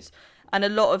episodes, and a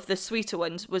lot of the sweeter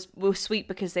ones were sweet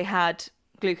because they had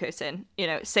glucose in.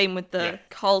 Same with the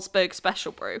Carlsberg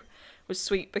Special Brew. Was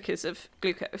sweet because of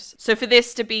glucose. So for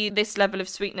this to be this level of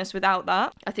sweetness without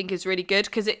that, I think is really good,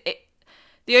 because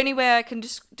the only way I can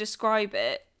describe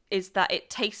it is that it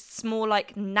tastes more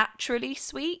like naturally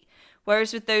sweet,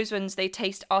 whereas with those ones they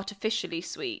taste artificially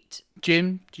sweet.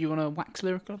 Jim, do you want to wax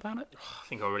lyrical about it? I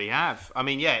think I already have. I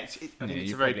mean, I think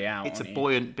it's a very... It's a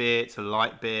buoyant beer. It's a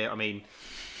light beer. I mean...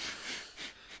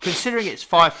 Considering it's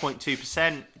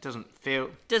 5.2%, it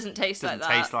doesn't taste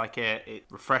like it.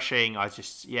 It's refreshing. I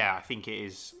think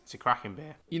it's a cracking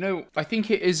beer. I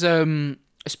think it is,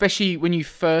 especially when the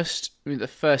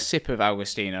first sip of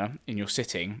Augustina in your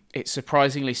sitting, it's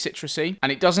surprisingly citrusy,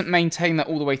 and it doesn't maintain that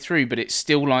all the way through, but it's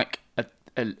still like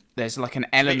there's like an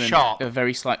element of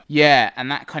very slight, and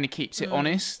that kind of keeps it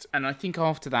honest. And I think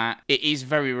after that, it is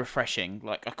very refreshing.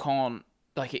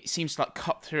 It seems to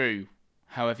cut through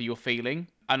however you're feeling.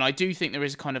 And I do think there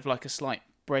is kind of like a slight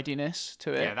breadiness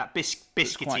to it. Yeah, that quite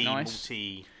biscuity, nice.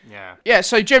 malty. Yeah. Yeah,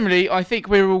 so generally, I think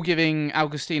we're all giving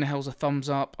Augustina Hells a thumbs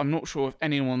up. I'm not sure if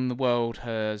anyone in the world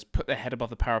has put their head above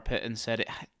the parapet and said it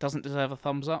doesn't deserve a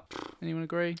thumbs up. Anyone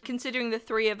agree? Considering the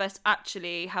three of us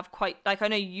actually have quite, like, I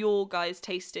know your guys'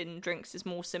 taste in drinks is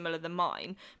more similar than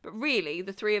mine, but really,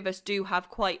 the three of us do have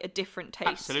quite a different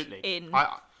taste Absolutely. in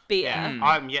I beer. Yeah,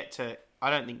 I'm yet to. I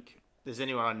don't think there's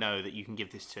anyone I know that you can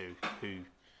give this to who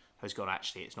has gone.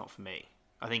 Actually, it's not for me.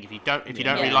 I think if you don't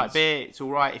really like beer, it's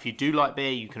all right. If you do like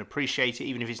beer, you can appreciate it,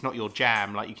 even if it's not your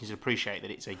jam. Like, you can appreciate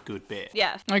that it's a good beer.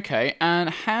 Yeah. Okay, and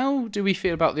how do we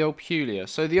feel about the Old Peculiar?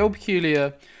 So the Old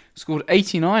Peculiar scored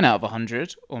 89 out of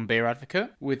 100 on Beer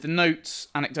Advocate, with the notes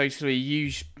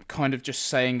anecdotally kind of just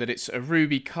saying that it's a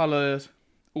ruby coloured,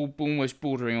 almost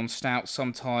bordering on stout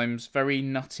sometimes, very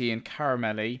nutty and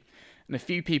caramelly. And a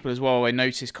few people as well, I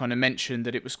noticed, kind of mentioned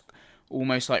that it was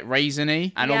almost like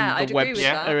raisiny. And Yeah, on the I'd agree with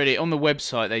that. already on the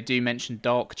website they do mention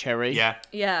dark cherry. Yeah.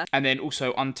 Yeah. And then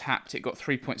also Untapped, it got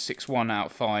 3.61 out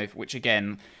of 5, which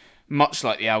again, much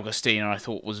like the Augustina, I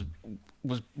thought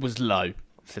was low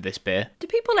for this beer. Do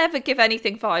people ever give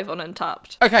anything 5 on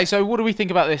Untapped? Okay, so what do we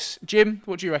think about this? Jim,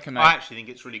 what do you reckon, mate? I actually think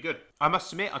it's really good. I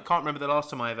must admit, I can't remember the last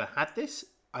time I ever had this.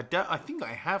 I think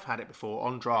I have had it before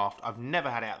on draft. I've never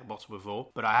had it at the bottle before,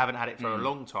 but I haven't had it for a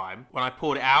long time. When I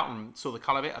poured it out and saw the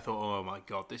colour of it, I thought, oh my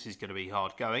God, this is going to be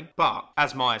hard going. But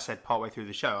as Maya said partway through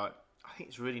the show, I think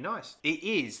it's really nice. It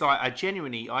is, like,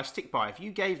 I stick by. If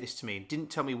you gave this to me and didn't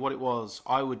tell me what it was,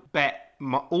 I would bet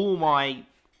all my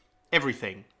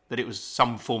everything that it was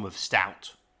some form of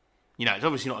stout. You know, it's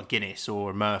obviously not a Guinness or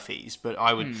a Murphy's, but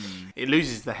I would. It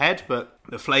loses the head, but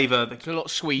the flavour, It's a lot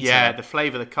sweeter. yeah, the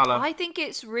flavour, the colour. I think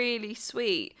it's really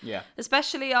sweet. Yeah.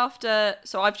 Especially after,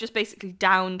 so I've just basically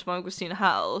downed my Augustina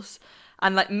Hells,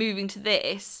 and like moving to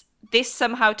this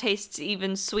somehow tastes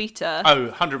even sweeter. Oh,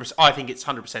 100%. I think it's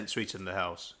 100% sweeter than the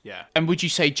Hells. Yeah. And would you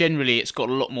say generally it's got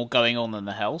a lot more going on than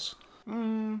the Hells?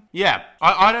 Yeah.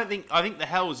 I don't think. I think the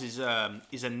Hells is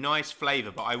a nice flavour,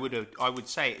 but I would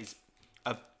say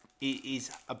it is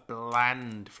a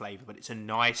bland flavour, but it's a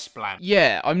nice bland.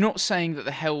 Yeah, I'm not saying that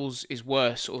the Hells is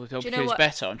worse or the Old Do you know Peculiar is what?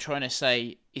 better. I'm trying to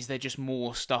say, is there just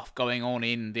more stuff going on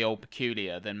in the Old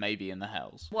Peculiar than maybe in the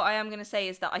Hells? What I am going to say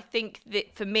is that I think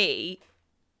that for me,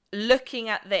 looking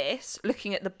at this,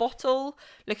 looking at the bottle,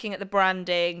 looking at the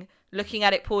branding, looking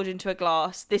at it poured into a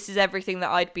glass, this is everything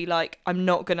that I'd be like, I'm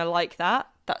not going to like that.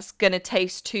 That's going to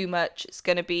taste too much. It's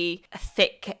going to be a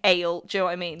thick ale. Do you know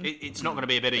what I mean? It's not going to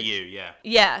be a bit of you, yeah.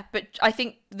 Yeah, but I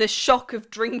think the shock of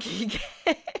drinking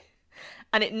it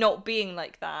and it not being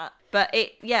like that. But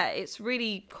it's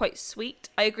really quite sweet.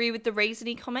 I agree with the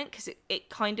raisiny comment because it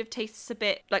kind of tastes a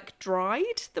bit like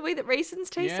dried, the way that raisins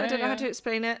taste. I don't know how to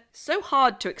explain it. So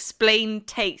hard to explain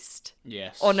taste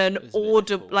Yes. on an it's a bit difficult.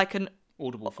 audible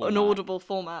Audible format.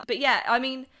 format. But yeah, I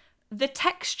mean, the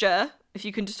texture, if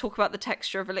you can just talk about the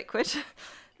texture of a liquid,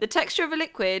 the texture of a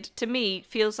liquid to me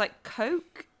feels like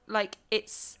Coke. Like,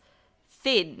 it's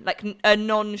thin, like a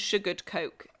non-sugared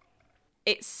Coke.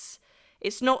 It's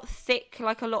not thick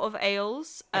like a lot of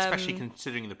ales. Especially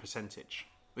considering the percentage.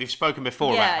 We've spoken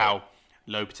before Yeah. about how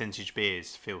low percentage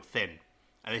beers feel thin.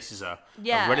 And this is a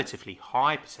Yeah. relatively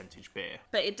high percentage beer.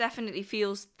 But it definitely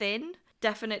feels thin.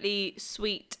 Definitely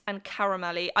sweet and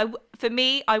caramelly. For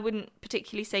me, I wouldn't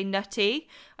particularly say nutty.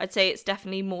 I'd say it's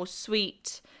definitely more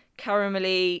sweet,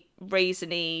 caramelly,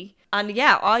 raisiny. And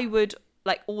yeah, I would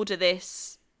like order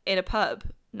this in a pub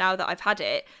now that I've had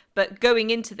it. But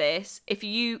going into this, if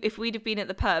we'd have been at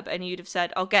the pub and you'd have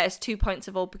said, "I'll get us 2 pints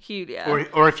of Old Peculiar,"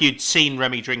 Or if you'd seen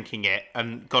Remy drinking it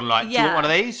and gone like, do you want one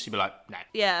of these? You'd be like, no.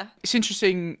 yeah, It's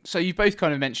interesting. So you both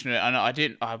kind of mentioned it, and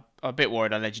I'm a bit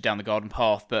worried I led you down the garden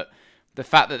path, but the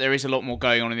fact that there is a lot more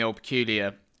going on in the Old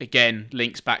Peculiar, again,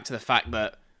 links back to the fact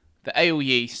that the ale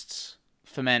yeasts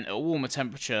ferment at a warmer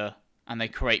temperature and they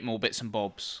create more bits and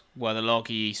bobs, where the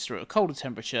lager yeasts are at a colder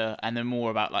temperature and they're more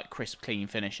about like crisp, clean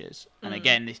finishes. And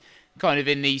again, this kind of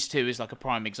in these two is like a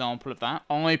prime example of that.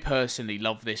 I personally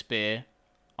love this beer.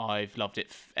 I've loved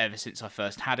it ever since I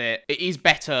first had it. It is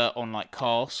better on like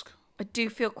cask. I do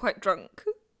feel quite drunk.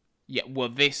 Yeah,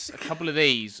 well, a couple of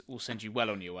these will send you well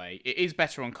on your way. It is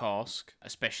better on cask,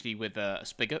 especially with a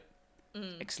spigot.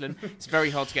 Excellent. It's very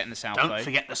hard to get in the south, though. Don't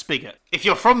forget the spigot. If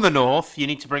you're from the north, you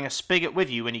need to bring a spigot with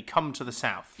you when you come to the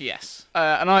south. Yes.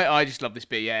 And I just love this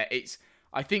beer, yeah.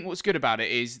 I think what's good about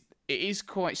it is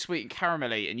quite sweet and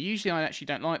caramelly, and usually I actually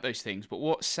don't like those things, but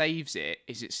what saves it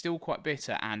is it's still quite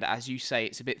bitter, and as you say,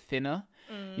 it's a bit thinner.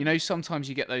 You know, sometimes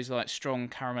you get those like strong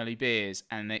caramelly beers,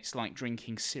 and it's like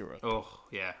drinking syrup. Oh,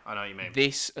 yeah, I know what you mean.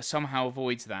 This somehow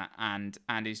avoids that and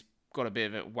is got a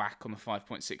bit of a whack on the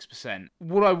 5.6%.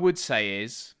 What I would say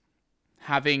is,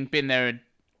 having been there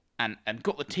and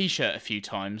got the T-shirt a few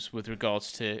times with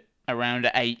regards to around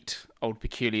 8 Old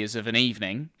Peculiars of an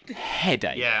evening,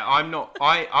 headache. Yeah, I'm not.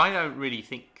 I don't really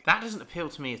think that doesn't appeal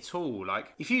to me at all.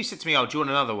 Like, if you said to me, "Oh, do you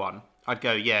want another one?" I'd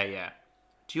go, "Yeah."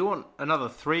 Do you want another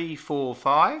 3, 4,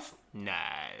 5? No,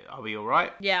 I'll be all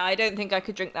right. Yeah, I don't think I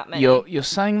could drink that many. You're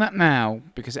saying that now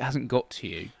because it hasn't got to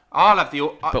you. I'll have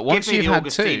the. But once give me you've the had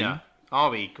Augustina,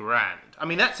 I'll be grand. I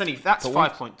mean, that's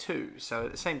 5.2. So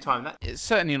at the same time, that It's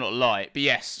certainly not light, but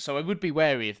yes, so I would be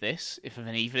wary of this if of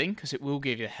an evening, because it will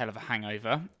give you a hell of a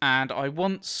hangover. And I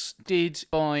once did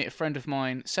buy a friend of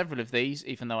mine several of these,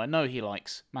 even though I know he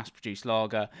likes mass-produced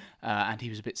lager, and he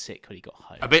was a bit sick when he got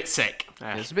home. a bit sick.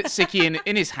 He was a bit sicky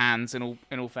in his hands, in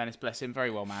all fairness, bless him, very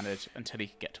well-mannered, until he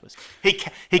could get to us. He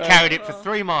carried it for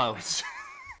 3 miles.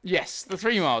 Yes, the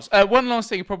 3 miles. One last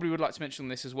thing I probably would like to mention on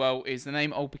this as well is the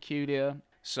name Old Peculiar.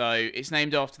 So it's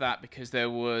named after that because there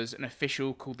was an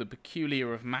official called the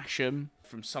Peculiar of Masham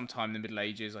from sometime in the Middle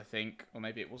Ages, I think. Or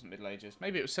maybe it wasn't Middle Ages.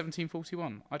 Maybe it was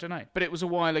 1741. I don't know. But it was a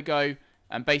while ago.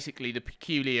 And basically the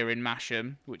Peculiar in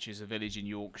Masham, which is a village in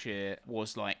Yorkshire,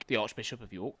 was like the Archbishop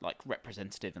of York, like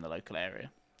representative in the local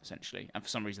area, essentially. And for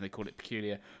some reason they called it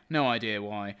Peculiar. No idea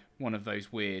why. One of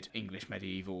those weird English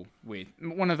medieval,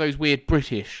 one of those weird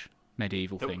British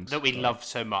medieval things. That we love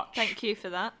so much. Thank you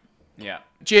for that. Yeah.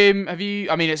 Jim, have you...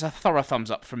 I mean, it's a thorough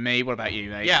thumbs up from me. What about you,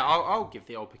 mate? Yeah, I'll give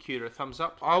the Old Peculiar a thumbs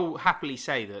up. I'll happily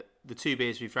say that the 2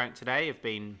 beers we've drank today have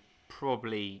been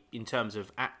probably, in terms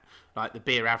of like the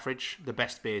beer average, the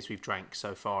best beers we've drank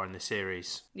so far in the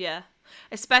series. Yeah.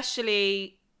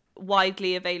 Especially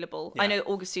widely available. Yeah. I know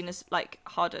Augustine is like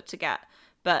harder to get,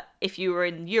 but if you were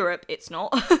in Europe, it's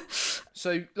not.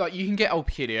 So, like, you can get Old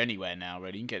Peculiar anywhere now,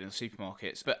 really. You can get it in the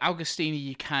supermarkets. But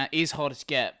Augustini is harder to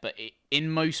get, but in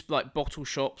most, like, bottle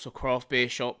shops or craft beer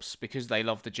shops, because they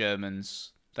love the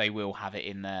Germans, they will have it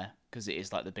in there, because it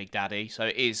is, like, the big daddy. So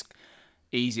it is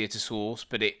easier to source,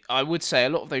 but I would say a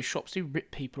lot of those shops do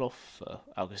rip people off for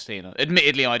Augustina.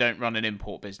 Admittedly, I don't run an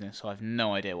import business, so I have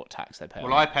no idea what tax they pay.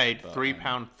 Well, I paid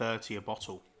 £3.30 a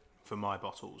bottle for my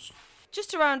bottles.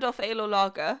 Just to round off ale or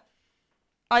lager,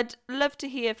 I'd love to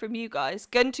hear from you guys.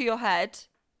 Gun to your head,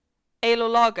 ale or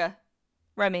lager,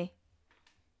 Remy.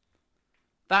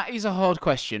 That is a hard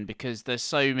question because there's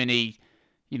so many,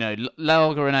 you know,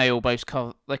 lager and ale both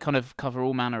cover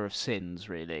all manner of sins,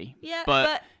 really. Yeah,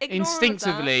 but ignore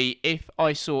instinctively, if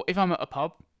I'm at a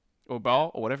pub or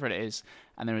bar or whatever it is,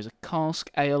 and there is a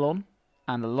cask ale on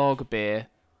and a lager beer,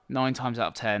 9 times out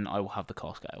of 10, I will have the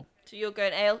cask ale. So you're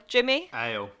going ale, Jimmy?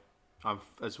 Ale,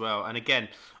 as well. And again,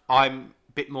 I'm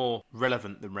a bit more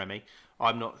relevant than Remy.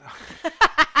 I'm not.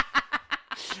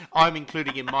 I'm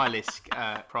including in my list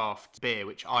craft beer,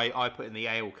 which I put in the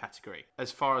ale category.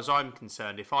 As far as I'm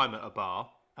concerned, if I'm at a bar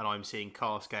and I'm seeing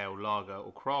cask ale, lager,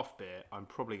 or craft beer, I'm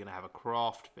probably going to have a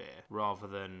craft beer rather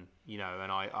than, you know,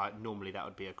 and I normally that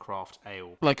would be a craft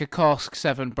ale. Like a cask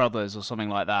 7 Brothers or something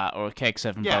like that, or a keg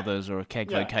 7 Yeah. Brothers, or a keg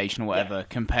Yeah. Vocation or whatever,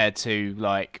 compared to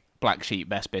like Black Sheep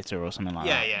Best Bitter or something like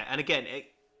that. Yeah. And again,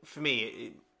 for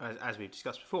me, as we've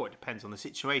discussed before, it depends on the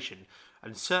situation,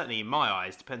 and certainly in my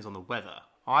eyes, depends on the weather.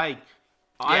 I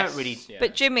don't really. Yeah.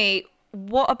 But Jimmy,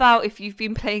 what about if you've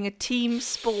been playing a team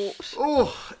sport?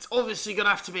 Oh, it's obviously going to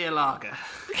have to be a lager.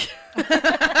 It's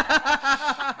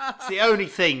the only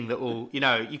thing that will, you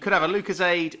know, you could have a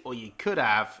Lucozade or you could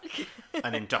have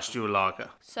an industrial lager.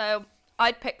 So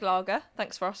I'd pick lager.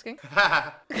 Thanks for asking.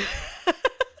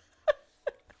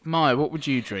 Maya, what would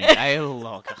you drink? Ale or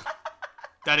lager?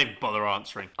 Don't even bother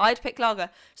answering. I'd pick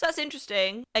lager. So that's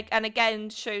interesting. And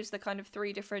again, shows the kind of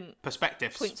 3 different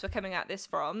Perspectives. points we're coming at this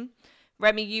from.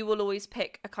 Remy, you will always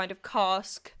pick a kind of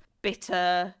cask,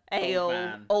 bitter,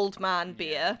 ale, old man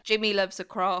beer. Jimmy loves a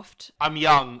craft. I'm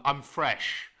young, I'm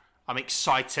fresh, I'm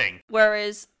exciting.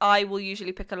 Whereas I will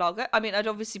usually pick a lager. I mean, I'd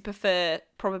obviously prefer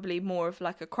probably more of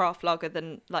like a craft lager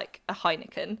than like a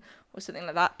Heineken or something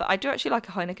like that. But I do actually like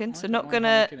a Heineken, so not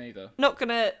gonna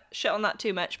shit on that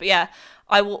too much. But yeah,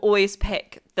 I will always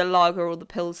pick the lager or the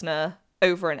Pilsner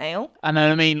over an ale. And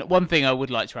I mean, one thing I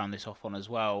would like to round this off on as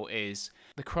well is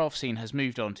the craft scene has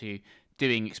moved on to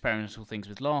doing experimental things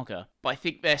with lager. But I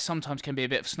think there sometimes can be a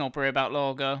bit of snobbery about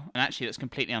lager, and actually that's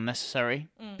completely unnecessary,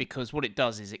 because what it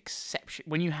does is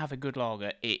when you have a good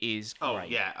lager, it is great. Oh,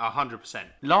 yeah, 100%.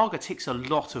 Lager ticks a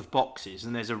lot of boxes,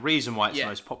 and there's a reason why it's the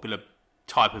most popular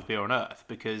type of beer on earth,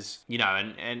 because, you know,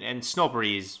 and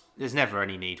snobbery is, there's never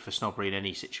any need for snobbery in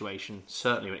any situation,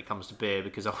 certainly when it comes to beer,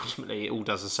 because ultimately it all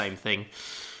does the same thing.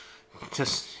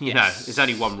 Just, you know, there's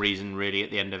only one reason really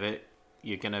at the end of it.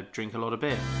 You're going to drink a lot of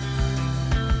beer.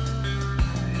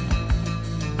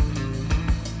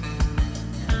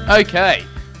 Okay,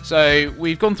 so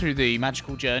we've gone through the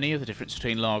magical journey of the difference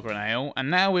between lager and ale, and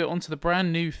now we're on to the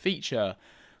brand new feature,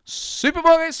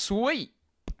 Supermarket Sweep.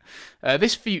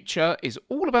 This feature is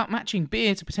all about matching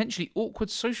beer to potentially awkward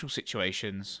social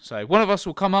situations. So one of us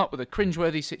will come up with a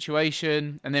cringeworthy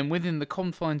situation, and then within the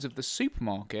confines of the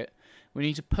supermarket, we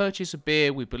need to purchase a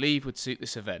beer we believe would suit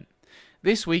this event.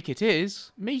 This week it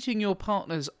is meeting your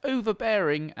partner's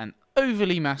overbearing and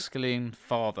overly masculine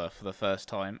father for the first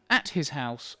time at his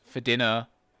house for dinner.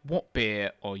 What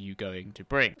beer are you going to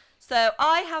bring? So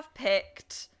I have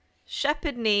picked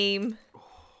Shepherd Neame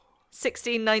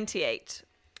 1698.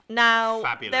 Now,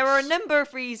 Fabulous. there are a number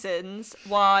of reasons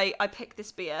why I picked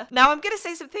this beer. Now, I'm going to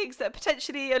say some things that are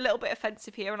potentially a little bit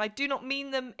offensive here, and I do not mean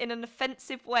them in an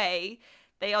offensive way.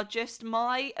 They are just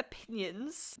my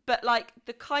opinions. But, like,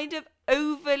 the kind of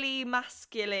overly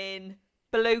masculine,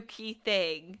 blokey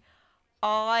thing,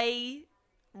 I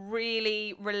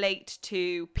really relate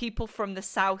to people from the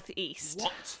southeast.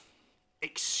 What?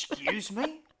 Excuse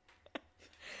me?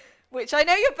 Which I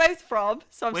know you're both from,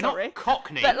 so I'm We're sorry. not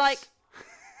Cockneys. But like,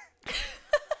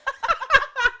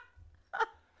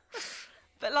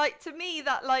 but like to me,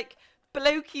 that like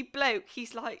blokey bloke,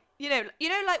 he's like, you know,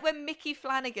 like when Mickey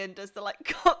Flanagan does the like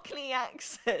Cockney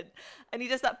accent, and he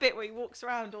does that bit where he walks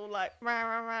around all like, rah,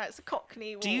 rah, rah, it's a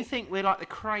Cockney walk. Do you think we're like the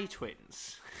Cray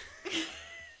twins?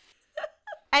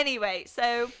 Anyway,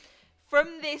 so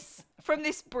from this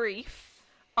brief,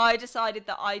 I decided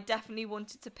that I definitely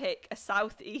wanted to pick a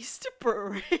southeast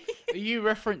brewery. Are you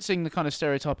referencing the kind of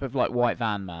stereotype of like white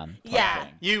van man type Yeah.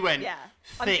 thing? You went Yeah.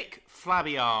 thick,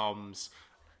 flabby arms,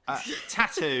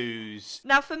 tattoos.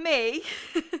 Now, for me,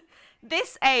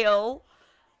 this ale,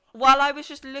 while I was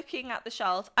just looking at the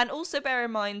shelf, and also bear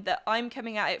in mind that I'm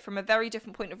coming at it from a very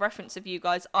different point of reference of you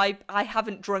guys. I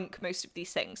haven't drunk most of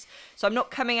these things. So I'm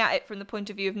not coming at it from the point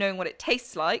of view of knowing what it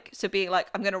tastes like. So being like,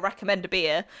 I'm going to recommend a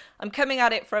beer. I'm coming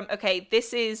at it from, okay,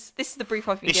 this is the brief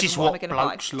I've been This given. is What am I what going to buy?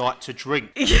 blokes like to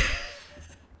drink.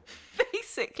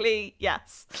 Basically,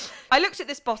 yes. I looked at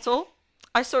this bottle.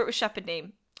 I saw it was Shepherd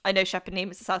Neame. I know Shepherd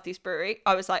Neame is a Southeast brewery.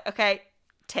 I was like, okay,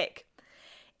 tick.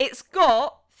 It's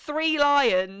got 3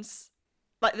 lions,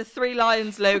 like the 3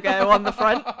 lions logo on the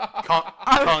front.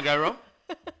 Can't go wrong.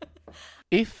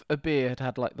 If a beer had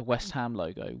had like the West Ham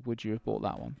logo, would you have bought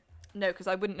that one? No, because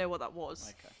I wouldn't know what that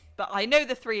was. Okay. But I know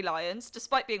the 3 lions,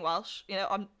 despite being Welsh. You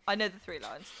know, I know the 3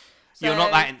 lions. So, You're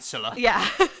not that insular. Yeah.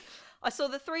 I saw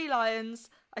the 3 lions.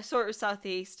 I saw it was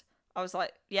Southeast. I was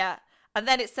like, yeah. And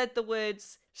then it said the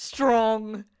words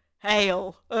strong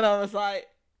ale. And I was like,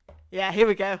 yeah, here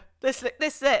we go. This is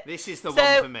it. This is the So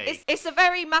one for me. It's a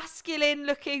very masculine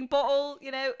looking bottle,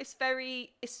 you know, it's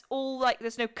all like,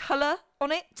 there's no colour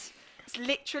on it. It's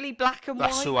literally black and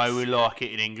That's white. the way we like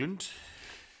it in England.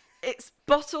 It's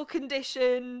bottle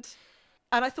conditioned.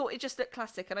 And I thought it just looked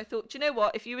classic. And I thought, do you know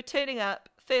what? If you were turning up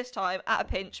first time at a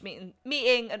pinch,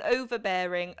 meeting an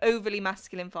overbearing, overly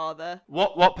masculine father.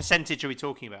 What percentage are we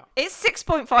talking about? It's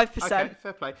 6.5%. Okay,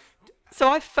 fair play. So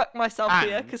I fucked myself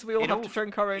here And because we all in have to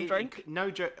drink our own drink.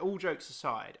 All jokes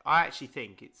aside, I actually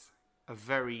think it's a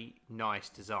very nice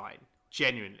design.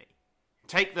 Genuinely,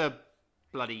 take the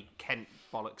bloody Kent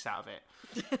bollocks out of it.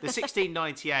 The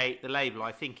 1698, the label,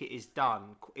 I think it is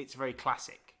done. It's very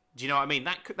classic. Do you know what I mean?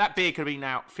 That beer could have been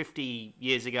out 50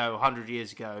 years ago, 100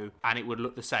 years ago, and it would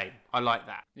look the same. I like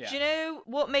that. Yeah. Do you know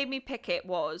what made me pick it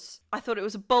was I thought it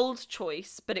was a bold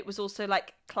choice, but it was also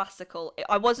like classical.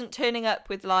 I wasn't turning up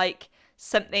with like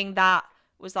something that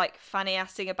was like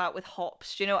fanny-assing about with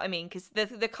hops. Do you know what I mean? Because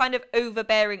the kind of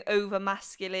overbearing,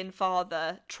 over-masculine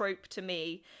father trope to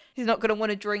me, he's not going to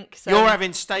want to drink some, You're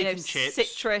having steak and chips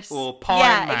citrus or pie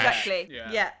yeah, and mash. exactly.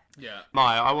 Yeah. Yeah.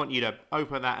 Maya, I want you to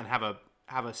open that and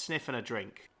have a sniff and a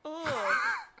drink. Oh,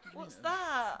 what's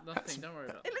that? Nothing, don't worry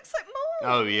about It looks like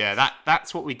mold. Oh yeah,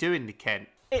 that's what we do in the Kent.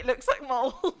 It looks like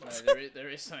mold. there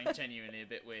is something genuinely a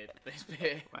bit weird with this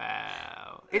beer.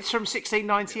 Wow, it's from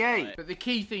 1698. But the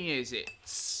key thing is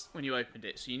it's when you opened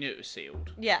it, so you knew it was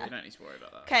sealed. Yeah. You don't need to worry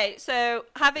about that. Okay, so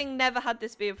having never had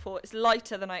this beer before, it's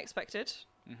lighter than I expected.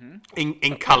 In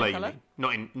colour, you colour?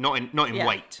 mean? Not in Yeah.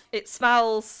 weight. It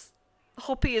smells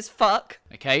hoppy as fuck.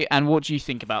 Okay, and what do you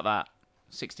think about that?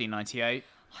 1698.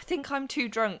 I think I'm too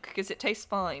drunk because it tastes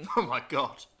fine. Oh my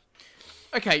god.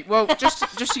 Okay, well, just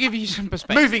to give you some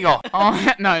perspective. Moving on.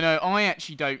 I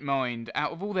actually don't mind.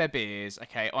 Out of all their beers,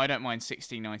 okay, I don't mind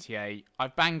 1698.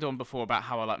 I've banged on before about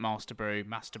how I like Master Brew,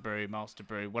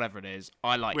 whatever it is.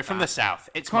 I like We're that. from the south.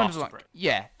 It's kind Master of like, Brew.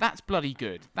 yeah, that's bloody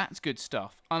good. That's good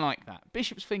stuff. I like that.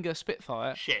 Bishop's Finger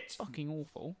Spitfire, Shit. fucking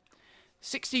awful.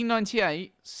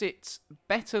 1698 sits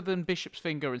better than Bishop's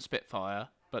Finger and Spitfire,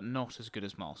 but not as good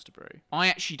as Master Brew. I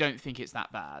actually don't think it's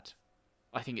that bad.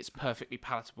 I think it's perfectly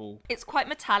palatable. It's quite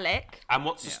metallic. And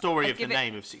what's the story I'd of the give it-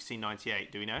 name of 1698?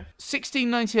 Do we know?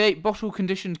 1698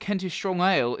 bottle-conditioned Kentish Strong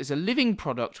Ale is a living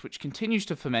product which continues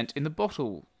to ferment in the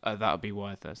bottle. That would be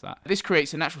why there's that. This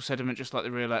creates a natural sediment just like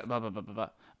the real... blah, blah, blah, blah, blah.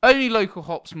 Only local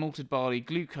hops, malted barley,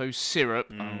 glucose syrup...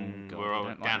 oh, God, we're I on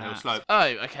don't like downhill that. slope. Oh,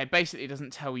 okay, basically it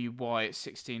doesn't tell you why it's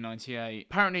 1698.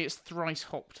 Apparently it's thrice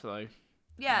hopped, though.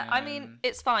 Yeah, I mean,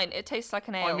 it's fine. It tastes like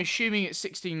an ale. I'm assuming it's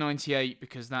 1698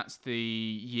 because that's the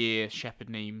year Shepherd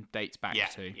Neame dates back Yeah,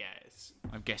 to. yeah. It's...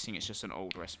 I'm guessing it's just an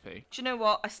old recipe. Do you know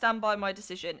what? I stand by my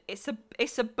decision. It's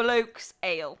a bloke's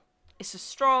ale. It's a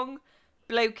strong,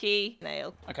 blokey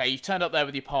ale. Okay, you've turned up there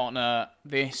with your partner.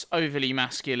 This overly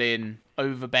masculine,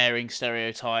 overbearing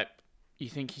stereotype. You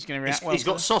think he's going to react well? He's to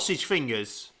got this? sausage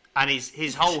fingers, and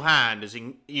his whole hand is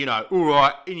in, all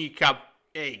right, in your cup.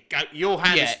 There you go. Your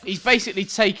hand Yeah, is... he's basically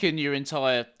taken your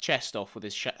entire chest off with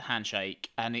his handshake,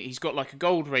 and he's got like a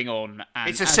gold ring on. And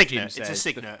It's a as Jim signet. It's a says,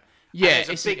 signet. Yeah, And it's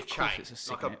it's a big of course chain. it's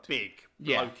a Like a signet. big,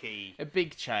 Yeah. blokey... A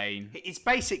big chain. It's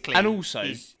basically... And also-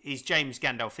 He's James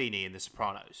Gandolfini in The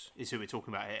Sopranos, is who we're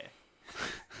talking about here.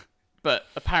 But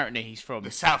apparently he's from...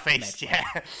 The Southeast, yeah.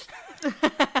 You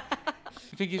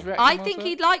think he's reacting I well think to it?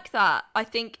 he'd like that. I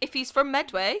think if he's from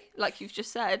Medway, like you've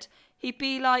just said, he'd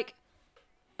be like,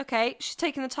 okay, she's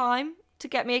taking the time to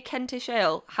get me a Kentish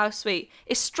ale. How sweet.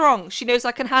 It's strong. She knows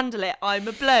I can handle it. I'm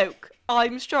a bloke.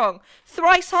 I'm strong.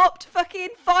 Thrice hopped, fucking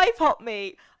 5 hop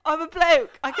me. I'm a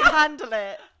bloke. I can handle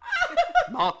it.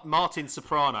 Martin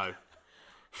Soprano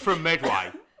from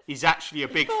Medway is actually a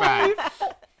big fan.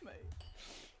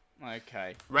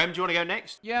 Okay. Rem, do you want to go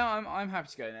next? Yeah, I'm happy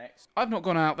to go next. I've not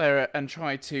gone out there and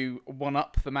tried to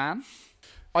one-up the man.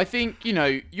 I think,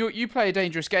 you play a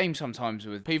dangerous game sometimes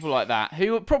with people like that,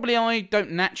 who probably I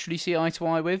don't naturally see eye to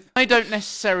eye with. I don't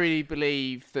necessarily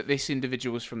believe that this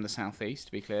individual is from the southeast,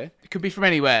 to be clear. It could be from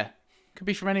anywhere. Could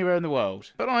be from anywhere in the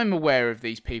world. But I'm aware of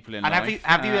these people in And life.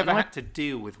 have you ever I- had to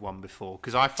deal with one before?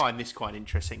 Because I find this quite an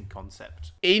interesting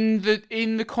concept. in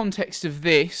the context of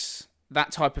this,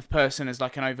 that type of person as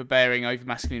like an overbearing,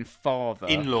 overmasculine father.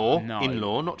 In-law,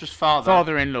 No. not just father.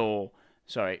 Father-in-law,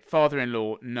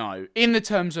 no. In the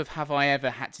terms of have I ever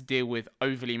had to deal with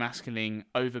overly masculine,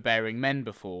 overbearing men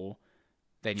before,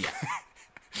 then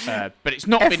yeah. But it's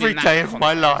not been Every in that day of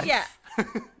my life. Yeah.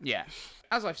 Yeah.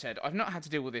 As I've said, I've not had to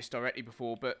deal with this directly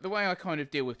before, but the way I kind of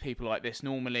deal with people like this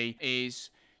normally is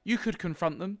you could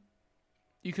confront them.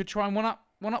 You could try and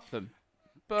one-up them.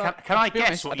 But Can I to be guess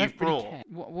honest, what I don't you've really brought? care.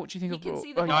 What do you think You I've can brought?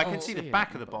 see the No, I bottle. can see the it.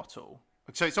 back of the bottle.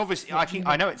 So it's obviously,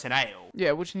 I know it's an ale.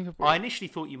 Yeah, what do you think I've brought? I initially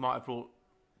thought you might have brought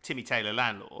Timmy Taylor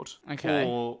Landlord Okay.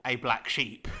 or a Black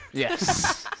Sheep.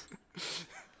 Yes.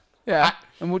 Yeah.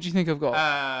 And what do you think I've got?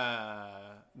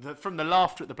 From the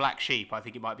laughter at the Black Sheep, I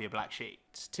think it might be a Black Sheep.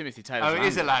 It's Timothy Taylor. Oh, it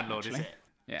is a landlord, is actually. it?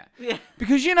 Yeah. Yeah.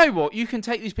 Because you know what? You can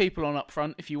take these people on up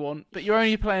front if you want, but you're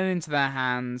only playing into their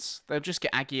hands. They'll just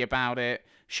get aggy about it.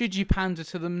 Should you pander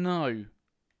to them? No.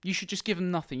 You should just give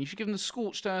them nothing. You should give them the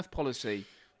scorched earth policy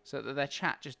so that their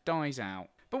chat just dies out.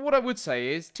 But what I would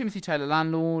say is, Timothy Taylor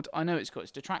Landlord, I know it's got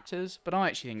its detractors, but I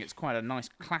actually think it's quite a nice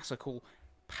classical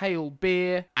pale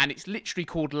beer, and it's literally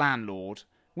called Landlord.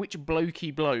 Which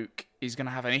blokey bloke is going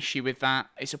to have an issue with that?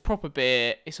 It's a proper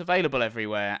beer, it's available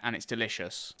everywhere, and it's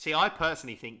delicious. See, I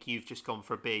personally think you've just gone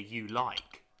for a beer you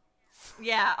like.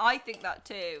 Yeah, I think that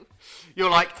too. You're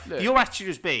like, Look. your attitude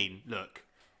has been, look,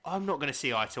 I'm not going to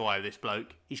see eye to eye with this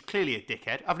bloke. He's clearly a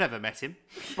dickhead. I've never met him,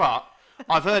 but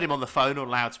I've heard him on the phone on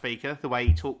loudspeaker, the way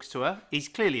he talks to her. He's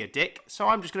clearly a dick, so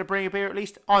I'm just going to bring a beer at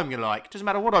least I'm going to like. Doesn't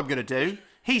matter what I'm going to do.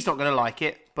 He's not going to like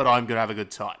it, but I'm going to have a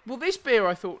good time. Well, this beer,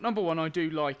 I thought, number one, I do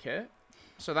like it,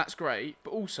 so that's great,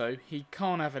 but also, he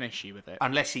can't have an issue with it.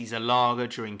 Unless he's a lager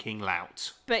drinking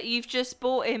lout. But you've just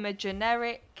bought him a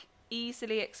generic,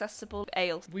 easily accessible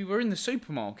ale. We were in the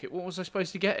supermarket, what was I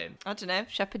supposed to get him? I don't know,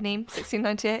 Shepherd Neame,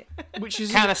 1698. Which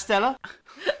is... Can of Stella?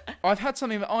 I've had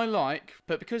something that I like,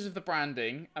 but because of the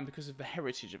branding and because of the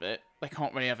heritage of it, they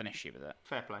can't really have an issue with it.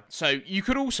 Fair play. So you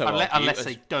could also Unless, argue unless as-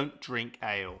 they don't drink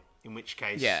ale, in which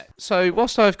case... Yeah. So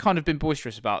whilst I've kind of been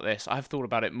boisterous about this, I've thought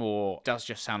about it more. It does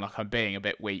just sound like I'm being a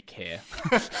bit weak here.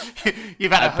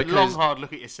 You've had a because- long, hard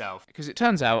look at yourself. Because it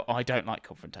turns out I don't like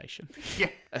confrontation. Yeah.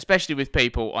 Especially with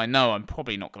people I know I'm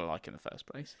probably not going to like in the first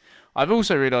place. I've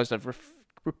also realised I've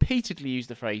repeatedly used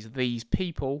the phrase, these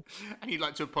people. And you'd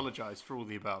like to apologise for all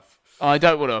the above. I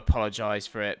don't want to apologise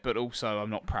for it, but also I'm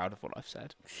not proud of what I've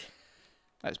said.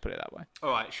 Let's put it that way. All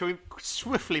right, shall we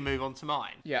swiftly move on to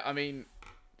mine? Yeah, I mean,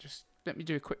 just let me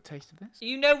do a quick taste of this.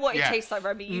 You know what it Yeah. tastes like,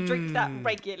 Remy. You drink that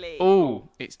regularly. Oh,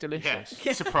 it's Yeah. delicious.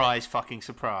 Surprise, fucking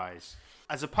surprise.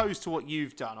 as opposed to what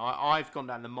you've done, I've gone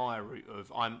down the Maya route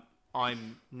of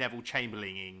I'm Neville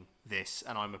Chamberlaining this,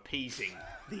 and I'm appeasing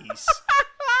these,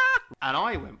 and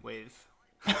I went with.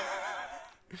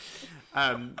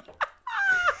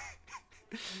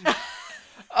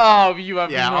 Oh, you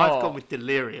have Yeah, not. I've gone with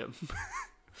delirium.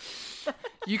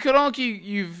 You could argue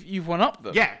you've won up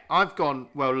them. Yeah, I've gone,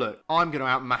 well, look, I'm going to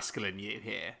out-masculine you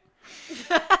here.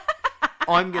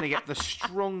 I'm going to get the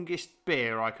strongest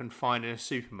beer I can find in a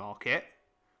supermarket,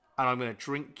 and I'm going to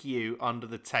drink you under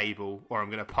the table, or I'm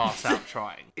going to pass out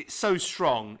trying. It's so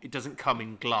strong, it doesn't come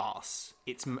in glass.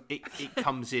 It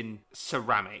comes in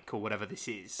ceramic, or whatever this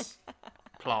is.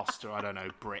 Plaster, I don't know,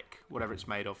 brick, whatever it's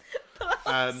made of.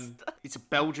 It's a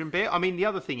Belgian beer. I mean, the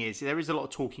other thing is there is a lot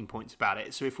of talking points about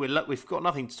it. So if we've got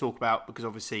nothing to talk about because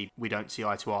obviously we don't see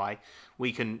eye to eye,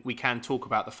 we can talk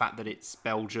about the fact that it's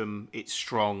Belgium, it's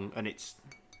strong, and it's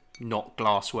not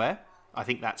glassware. I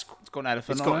think that's It's got an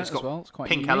elephant on it as well. It's quite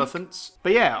pink unique. elephants.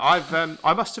 But yeah,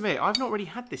 I must admit I've not really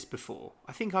had this before.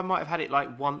 I think I might have had it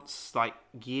like once, like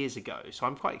years ago. So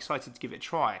I'm quite excited to give it a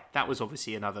try. That was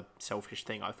obviously another selfish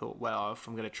thing. I thought, well, if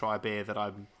I'm going to try a beer, that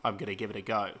I'm going to give it a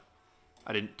go.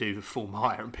 I didn't do the full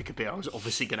Maya and pick a beer I was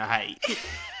obviously going to hate.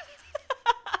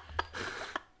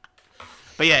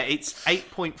 But yeah, it's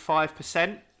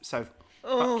 8.5%. So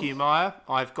fuck you, Maya.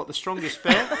 I've got the strongest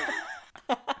beer.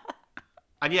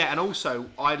 And yeah, and also,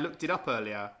 I looked it up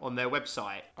earlier on their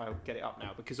website. I'll get it up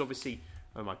now, because obviously,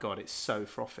 oh my God, it's so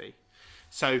frothy.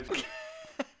 So,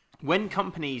 when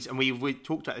companies, and we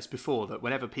talked about this before, that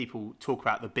whenever people talk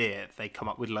about the beer, they come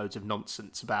up with loads of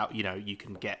nonsense about, you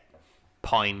can get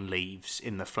pine leaves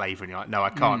in the flavour, and you're like, no,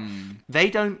 I can't. They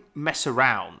don't mess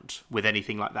around with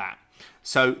anything like that.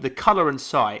 So, the colour and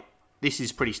sight, this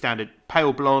is pretty standard.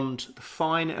 Pale blonde, the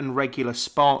fine and regular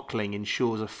sparkling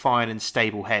ensures a fine and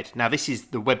stable head. Now, this is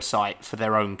the website for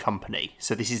their own company.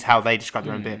 So this is how they describe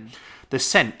their own beer. The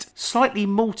scent, slightly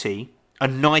malty, a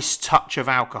nice touch of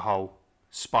alcohol,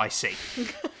 spicy.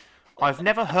 I've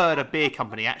never heard a beer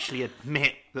company actually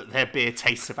admit that their beer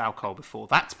tastes of alcohol before.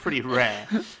 That's pretty rare.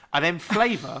 And then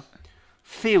flavour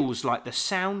feels like the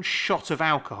sound shot of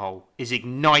alcohol is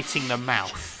igniting the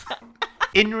mouth.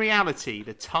 In reality,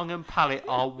 the tongue and palate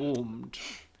are warmed.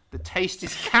 The taste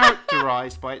is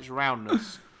characterised by its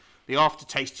roundness. The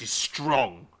aftertaste is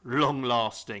strong,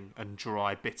 long-lasting, and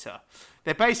dry bitter.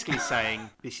 They're basically saying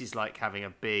this is like having a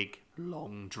big,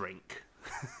 long drink.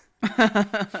 We're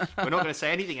not going to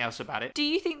say anything else about it. Do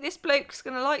you think this bloke's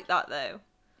going to like that, though?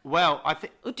 Well, I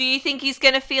think... Or do you think he's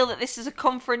going to feel that this is a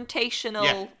confrontational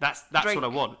Yeah, that's drink? what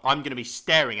I want. I'm going to be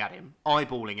staring at him,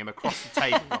 eyeballing him across the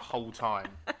table the whole time.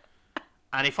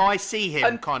 And if I see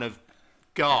him kind of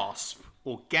gasp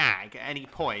or gag at any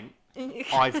point,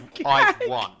 I've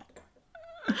won.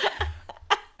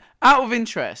 Out of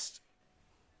interest,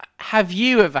 have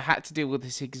you ever had to deal with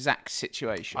this exact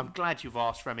situation? I'm glad you've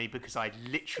asked, Remy, because I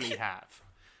literally have.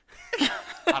 And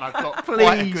I've got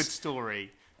quite a good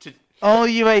story. Are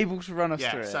you able to run us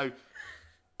through it? So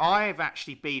I've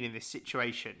actually been in this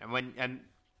situation, and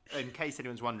in case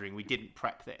anyone's wondering, we didn't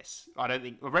prep this. I don't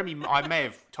think Remy. I may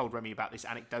have told Remy about this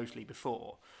anecdotally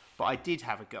before, but I did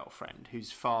have a girlfriend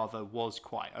whose father was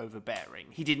quite overbearing.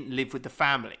 He didn't live with the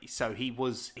family, so he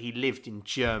lived in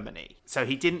Germany. So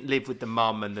he didn't live with the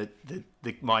mum and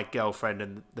my girlfriend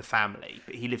and the family,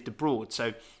 but he lived abroad.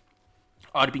 So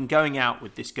I'd been going out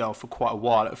with this girl for quite a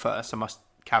while at first. I must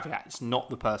caveat, it's not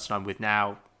the person I'm with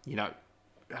now.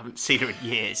 I haven't seen her in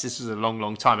years. This was a long,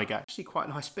 long time ago. Actually, quite a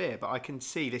nice beer, but I can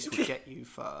see this would get you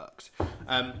fucked.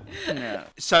 Yeah.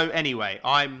 So anyway,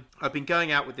 I've been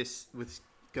going out with this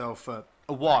girl for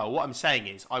a while. What I'm saying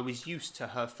is, I was used to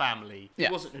her family. Yeah.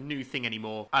 It wasn't a new thing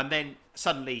anymore. And then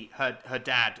suddenly, her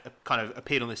dad kind of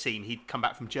appeared on the scene. He'd come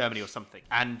back from Germany or something,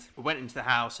 and went into the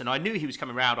house. And I knew he was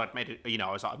coming round. I'd made it.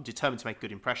 I was like, I'm determined to make a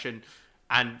good impression.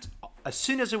 And as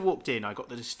soon as I walked in, I got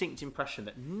the distinct impression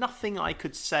that nothing I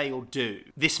could say or do,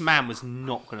 this man was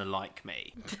not going to like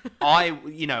me.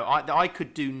 I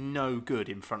could do no good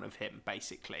in front of him,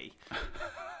 basically.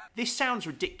 This sounds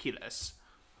ridiculous,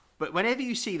 but whenever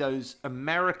you see those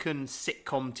American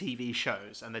sitcom TV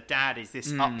shows and the dad is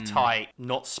this uptight,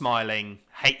 not smiling,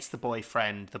 hates the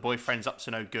boyfriend's up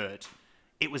to no good,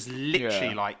 it was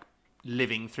literally like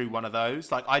living through one of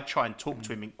those. Like, I'd try and talk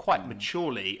to him quite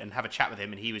maturely and have a chat with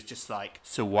him, and he was just like,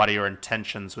 so what are your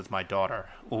intentions with my daughter,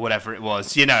 or whatever it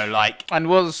was, And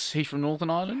was he from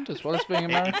Northern Ireland as well as being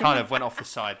American? It kind of went off the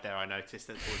side there, I noticed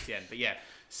that towards the end. But yeah,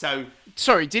 so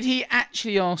Sorry, did he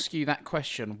actually ask you that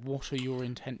question? What are your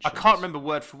intentions? I can't remember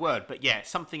word for word, but yeah,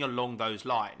 something along those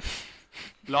lines.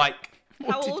 Like,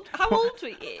 How old were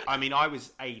you? I mean, I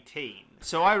was 18.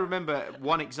 So I remember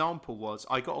one example was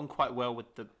I got on quite well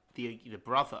with the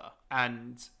brother.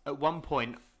 And at one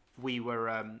point, we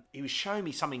were he was showing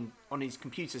me something on his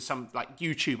computer, some like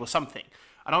YouTube or something.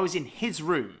 And I was in his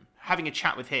room having a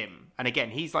chat with him. And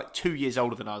again, he's like 2 years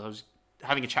older than us. I was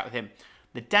having a chat with him.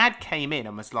 The dad came in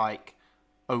and was like,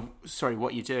 "Oh, sorry,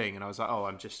 what are you doing?" And I was like, "Oh,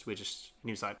 we're just," and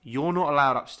he was like, "You're not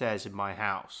allowed upstairs in my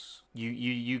house.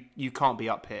 You can't be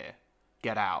up here.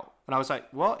 Get out." And I was like,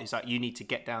 "What?" He's like, "You need to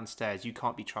get downstairs. You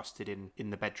can't be trusted in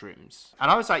the bedrooms." And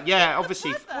I was like, "Yeah,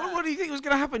 obviously." What do you think was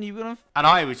going to happen? You were going to... And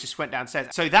I just went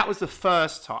downstairs. So that was the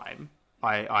first time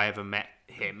I ever met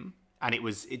him. And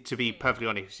to be perfectly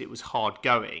honest, it was hard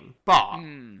going. But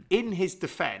in his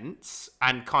defense,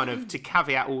 and kind of to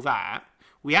caveat all that,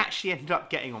 we actually ended up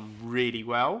getting on really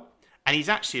well. And he's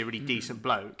actually a really decent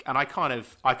bloke. And I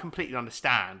completely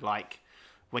understand, like,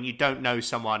 when you don't know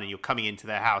someone and you're coming into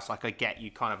their house, like, I get you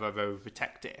kind of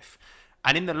overprotective.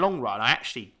 And in the long run, I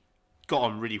actually got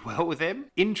on really well with him.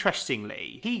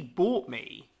 Interestingly, he bought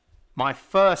me my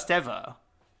first ever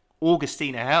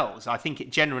Augustina Hells. I think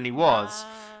it genuinely was.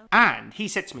 And he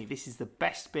said to me, "This is the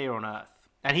best beer on earth."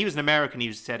 And he was an American.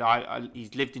 He said,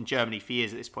 he's lived in Germany for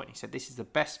years at this point. He said, "This is the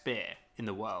best beer in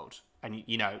the world." And,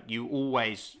 you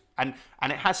always... And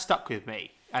it has stuck with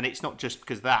me. And it's not just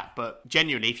because of that, but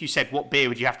genuinely, if you said, "What beer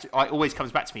would you have to..." It always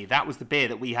comes back to me. That was the beer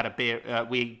that we had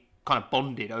we kind of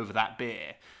bonded over that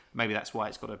beer. Maybe that's why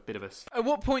it's got a bit of a... At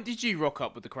what point did you rock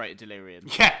up with the crate of Delirium?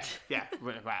 Yeah.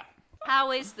 Wow.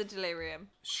 How is the Delirium?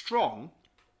 Strong,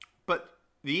 but...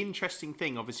 The interesting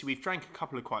thing, obviously, we've drank a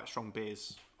couple of quite strong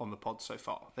beers on the pod so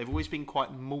far. They've always been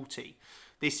quite malty.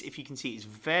 This, if you can see, is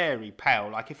very pale.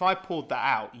 Like, if I poured that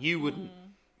out, you wouldn't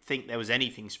think there was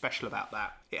anything special about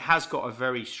that. It has got a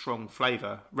very strong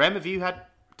flavour. Rem, have you had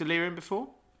Delirium before?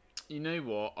 You know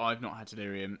what? I've not had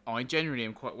Delirium. I generally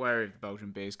am quite wary of the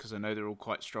Belgian beers because I know they're all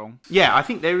quite strong. Yeah, I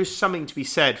think there is something to be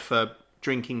said for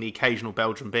drinking the occasional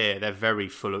Belgian beer. They're very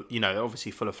full of,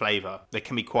 obviously full of flavour. They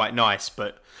can be quite nice,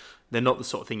 but... they're not the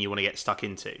sort of thing you want to get stuck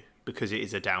into because it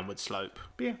is a downward slope.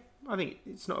 But yeah, I think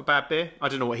it's not a bad beer. I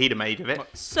don't know what he'd have made of it.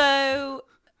 So,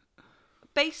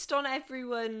 based on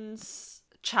everyone's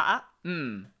chat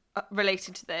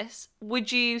relating to this,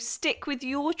 would you stick with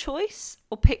your choice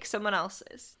or pick someone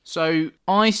else's? So,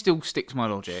 I still stick to my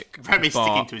logic. Remy's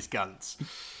sticking to his guns.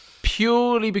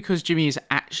 Purely because Jimmy has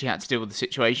actually had to deal with the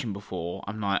situation before,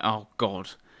 I'm like, oh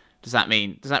God, does that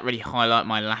really highlight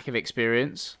my lack of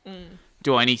experience?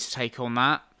 Do I need to take on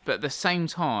that? But at the same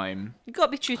time... You've got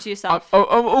to be true to yourself.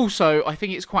 Also, I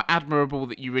think it's quite admirable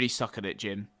that you really suck at it,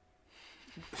 Jim.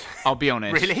 I'll be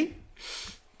honest. Really?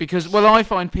 Because, I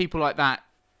find people like that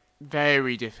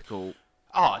very difficult.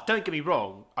 Oh, don't get me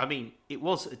wrong. I mean, it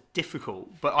was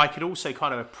difficult, but I could also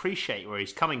kind of appreciate where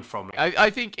he's coming from. I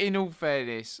think, in all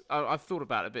fairness, I've thought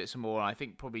about it a bit some more, and I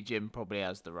think probably Jim probably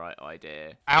has the right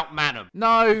idea. Outman him.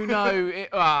 No. Okay,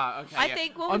 I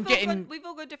think we've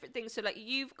all got different things. So, like,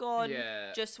 you've gone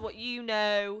just what you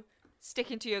know,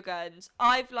 sticking to your guns.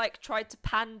 I've, like, tried to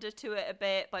pander to it a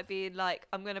bit by being like,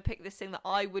 I'm going to pick this thing that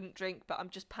I wouldn't drink, but I'm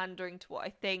just pandering to what I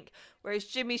think. Whereas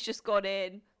Jimmy's just gone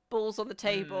in... balls on the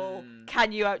table.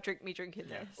 Can you outdrink me drinking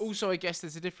this? Also, I guess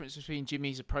there's a difference between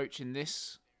Jimmy's approach in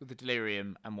this with the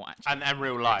Delirium and what actually... And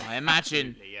real life. I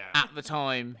imagine at the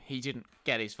time he didn't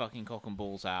get his fucking cock and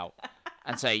balls out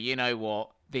and say, you know what,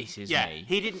 this is me.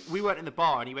 He didn't. We weren't in the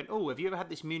bar and he went, "Oh, have you ever had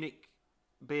this Munich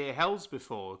beer Hells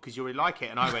before? Because you really like it."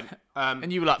 And I went...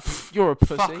 and you were like, "You're a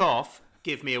pussy. Fuck off,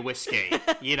 give me a whiskey."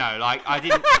 I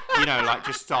didn't,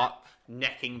 just start...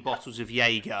 necking bottles of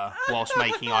Jaeger whilst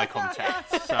making eye contact,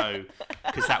 so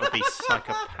because that would be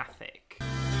psychopathic.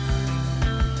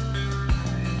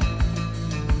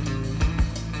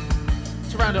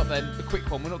 To round up then, a quick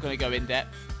one. We're not going to go in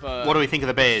depth, but what do we think of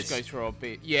the beers? Let's go through our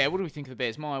beer. Yeah, what do we think of the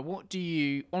beers? Maya, what do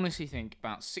you honestly think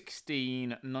about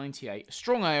 1698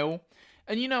 strong ale?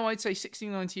 And I'd say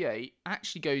 1698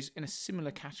 actually goes in a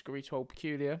similar category to Old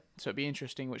Peculiar, so it'd be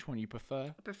interesting which one you prefer.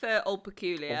 I prefer Old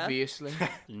Peculiar. Obviously.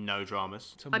 No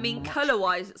dramas. I mean,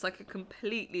 colour-wise, it's like a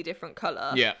completely different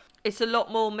colour. Yeah. It's a lot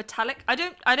more metallic. I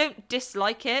don't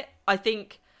dislike it. I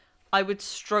think I would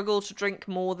struggle to drink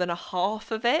more than a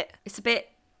half of it. It's a bit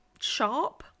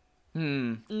sharp.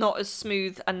 Not as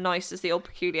smooth and nice as the Old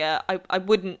Peculiar.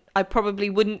 I probably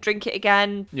wouldn't drink it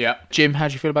again. Yeah. Jim, how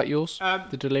do you feel about yours?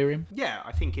 The Delirium? Yeah,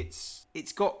 I think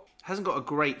hasn't got a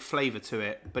great flavour to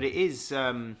it, but it is,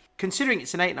 considering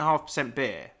it's an 8.5%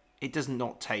 beer, it does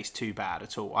not taste too bad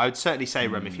at all. I would certainly say,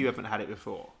 Rem, if you haven't had it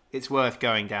before, it's worth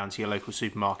going down to your local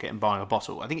supermarket and buying a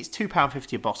bottle. I think it's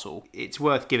 £2.50 a bottle. It's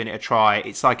worth giving it a try.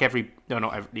 It's like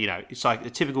it's like a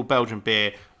typical Belgian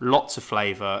beer, lots of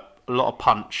flavour, a lot of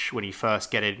punch when you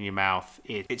first get it in your mouth.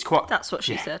 It's quite. That's what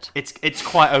she said. It's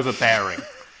quite overbearing.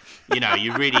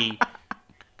 You really.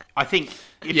 I think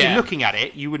if you're looking at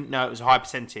it, you wouldn't know it was a high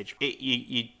percentage.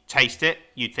 You taste it,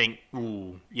 you'd think,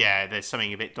 ooh, yeah, there's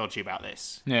something a bit dodgy about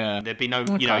this. Yeah. There'd be no,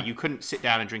 Okay. you couldn't sit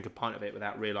down and drink a pint of it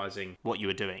without realising what you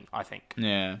were doing, I think.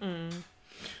 Yeah.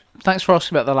 Thanks for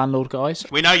asking about the Landlord, guys.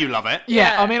 We know you love it.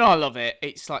 Yeah, I mean, I love it.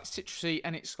 It's like citrusy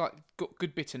and it's like got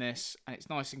good bitterness and it's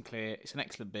nice and clear. It's an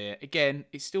excellent beer. Again,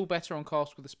 it's still better on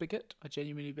cask with a spigot. I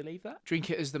genuinely believe that. Drink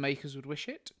it as the makers would wish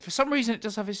it. For some reason, it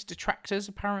does have its detractors,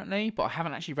 apparently, but I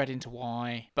haven't actually read into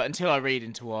why. But until I read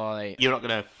into why, You're not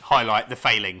going to highlight the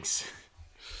failings.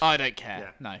 I don't care. Yeah.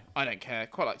 No, I don't care.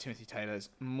 Quite like Timothy Taylor's.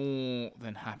 More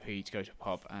than happy to go to a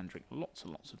pub and drink lots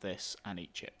and lots of this and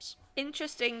eat chips.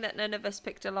 Interesting that none of us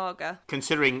picked a lager.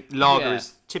 Considering lager Yeah.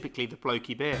 is typically the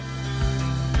blokey beer.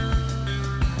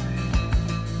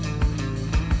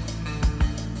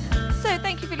 So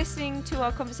thank you for listening to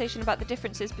our conversation about the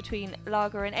differences between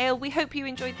lager and ale. We hope you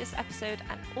enjoyed this episode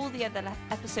and all the other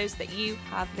episodes that you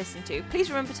have listened to. Please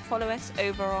remember to follow us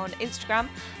over on Instagram.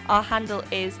 Our handle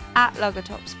is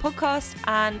 @LagerTopsPodcast,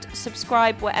 and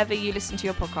subscribe wherever you listen to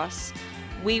your podcasts.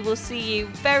 We will see you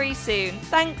very soon.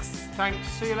 Thanks. Thanks.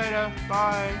 See you later.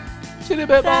 Bye. See you in a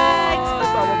bit. Thanks, Bye.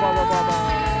 Bye. Bye. Bye.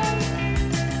 Bye. Bye.